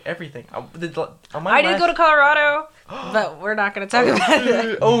fucking everything. I did go to Colorado, but we're not going to talk about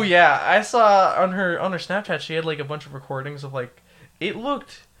it. Oh yeah, I saw on her Snapchat she had like a bunch of recordings of like it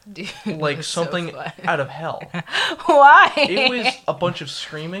looked Dude, like something out of hell. Why? It was a bunch of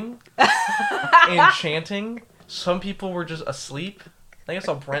screaming and chanting. Some people were just asleep. I think I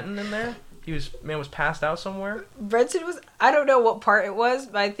saw Brenton in there. Was passed out somewhere. Brenton was, I don't know what part it was,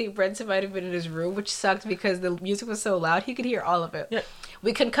 but I think Brenton might have been in his room, which sucked because the music was so loud he could hear all of it. Yeah.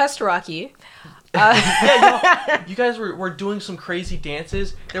 We concussed Rocky. You guys were doing some crazy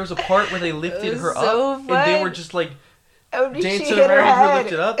dances. There was a part where they lifted her up, and they were just like dancing around her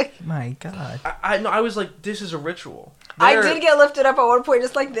lifted up. My God. I was like, this is a ritual. I did get lifted up at one point,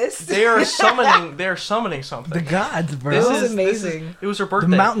 just like this. They are summoning something. The gods, bro. This is amazing. It was her birthday.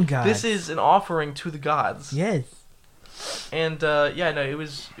 The mountain gods. This is an offering to the gods. Yes. And it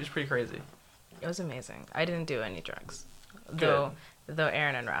was pretty crazy. It was amazing. I didn't do any drugs, Good. though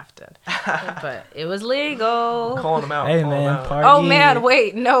Aaron and Raph did, but it was legal. Calling them out. Hey man, party. Oh man,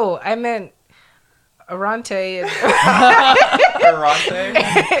 wait, no, I meant Arante and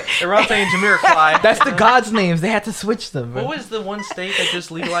Arante and Jameer Clyde. That's the gods' names. They had to switch them. Bro. What was the one state that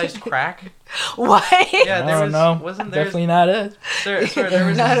just legalized crack? What? Yeah, I don't know. Wasn't there? Definitely not us. There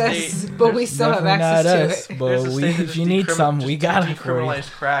was not a us, state, but we still have access to us, it. But if you need some, we got it for you.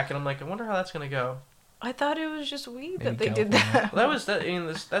 Decriminalized crack, and I'm like, I wonder how that's gonna go. I thought it was just weed that Maybe they did that. Well,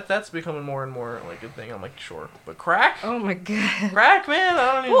 that's becoming more and more like a thing. I'm like, sure, but crack? Oh my god. Crack, man.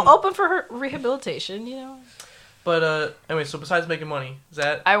 I don't even. Well, open for her rehabilitation, you know. But anyway, so besides making money, is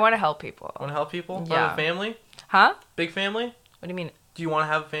that I want to help people. Want to help people? Yeah. Have a family? Huh? Big family? What do you mean? Do you want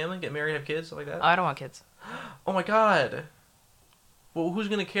to have a family? Get married, have kids, stuff like that? Oh, I don't want kids. Oh my god. Well, who's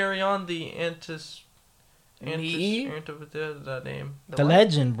gonna carry on the Me? the name? The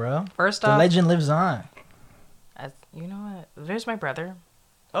legend, bro. First the off, legend lives on. you know what? There's my brother.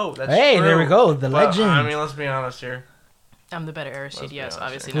 Oh, that's hey, true. there we go. The Well, legend. I mean, let's be honest here. I'm the better Aristide, yes,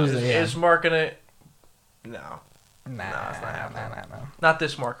 obviously. Who's Not. it? Yeah. Is Mark gonna? No. Nah, it's not happening. No. Not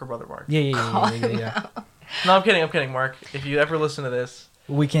this Mark or brother Mark. Yeah. No, I'm kidding, Mark. If you ever listen to this,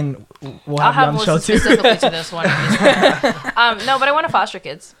 We'll I'll have you on the show too. specifically to this one. No, but I want to foster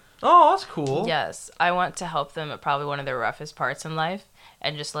kids. oh, that's cool. Yes, I want to help them at probably one of their roughest parts in life,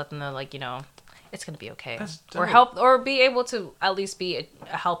 and just let them know, like, you know, it's gonna be okay, or be able to at least be a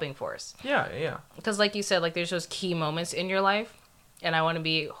helping force. Yeah. Because, like you said, like there's those key moments in your life, and I want to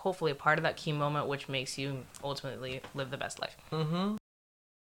be hopefully a part of that key moment, which makes you ultimately live the best life. Mm-hmm.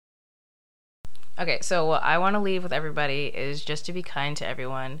 Okay, so what I want to leave with everybody is just to be kind to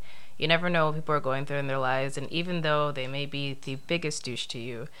everyone. You never know what people are going through in their lives, and even though they may be the biggest douche to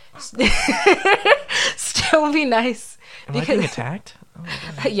you, still be nice. Am I being attacked?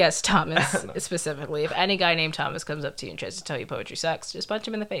 Oh, yes, Thomas, specifically. If any guy named Thomas comes up to you and tries to tell you poetry sucks, just punch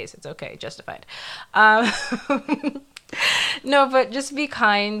him in the face. It's okay, justified. No, but just be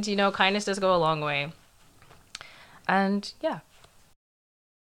kind. You know, kindness does go a long way. And, yeah.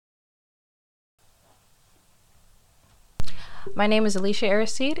 My name is Alisha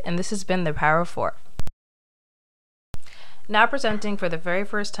Aristide, and this has been The Power of Four. Now presenting for the very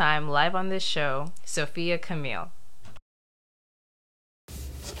first time live on this show, Sofia Camille.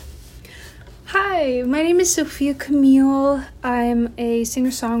 Hi, my name is Sofia Camille. I'm a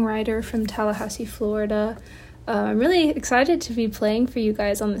singer-songwriter from Tallahassee, Florida. I'm really excited to be playing for you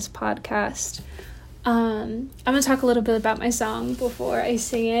guys on this podcast. I'm going to talk a little bit about my song before I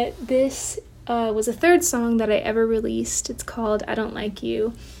sing it. This was the third song that I ever released. It's called I Don't Like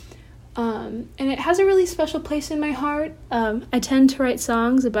You. And it has a really special place in my heart. I tend to write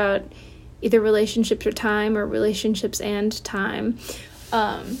songs about either relationships or time, or relationships and time.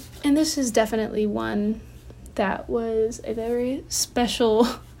 And this is definitely one that was a very special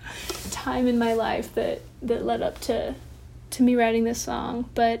time in my life that led up to me writing this song.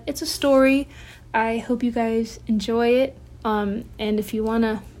 But it's a story. I hope you guys enjoy it. And if you want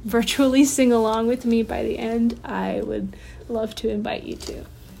to virtually sing along with me by the end, I would love to invite you to.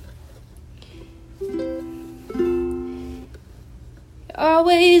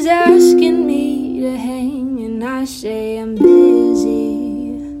 Always asking me to hang, and I say I'm busy.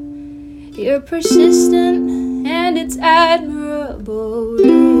 You're persistent, and it's admirable,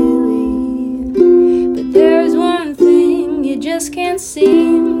 really. But there's one thing you just can't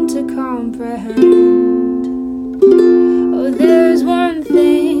seem to comprehend. Oh, there's one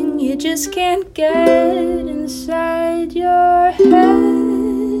thing you just can't get inside your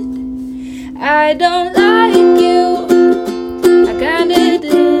head. I don't like you. I kinda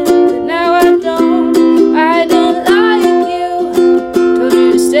did, but now I don't. I don't like you. Told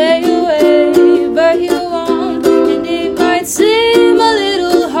you to stay away, but you won't. And it might seem a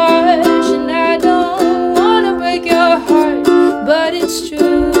little harsh, and I don't wanna break your heart, but it's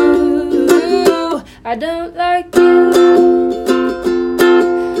true. I don't like you.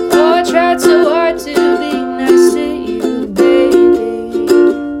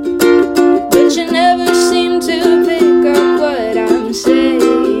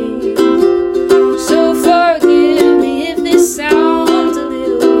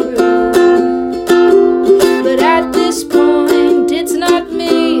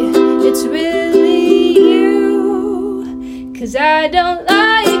 I don't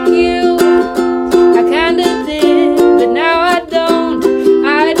like you. I kinda did, but now I don't.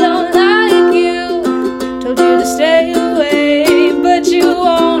 I don't like you. Told you to stay away, but you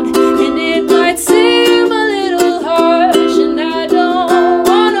won't. And it might seem a little harsh, and I don't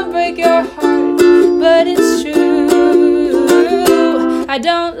wanna break your heart, but it's true. I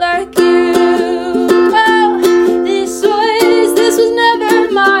don't like you. Oh, this was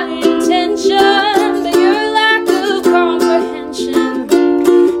never my intention, but your lack of comprehension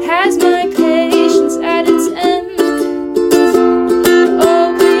has my patience at its end.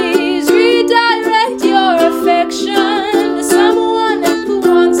 Oh, please redirect your affection to someone who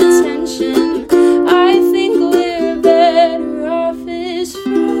wants attention. I think we're better off as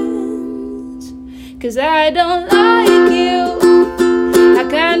friends, 'cause I don't like you. I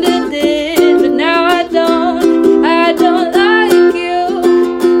kinda did, but now I don't. I don't like you.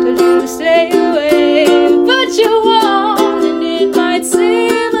 Told you to stay away, but you won't. And it might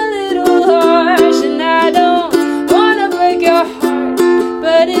seem a little harsh, and I don't wanna break your heart,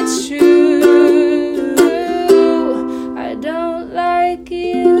 but it's true. I don't like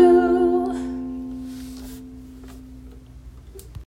you.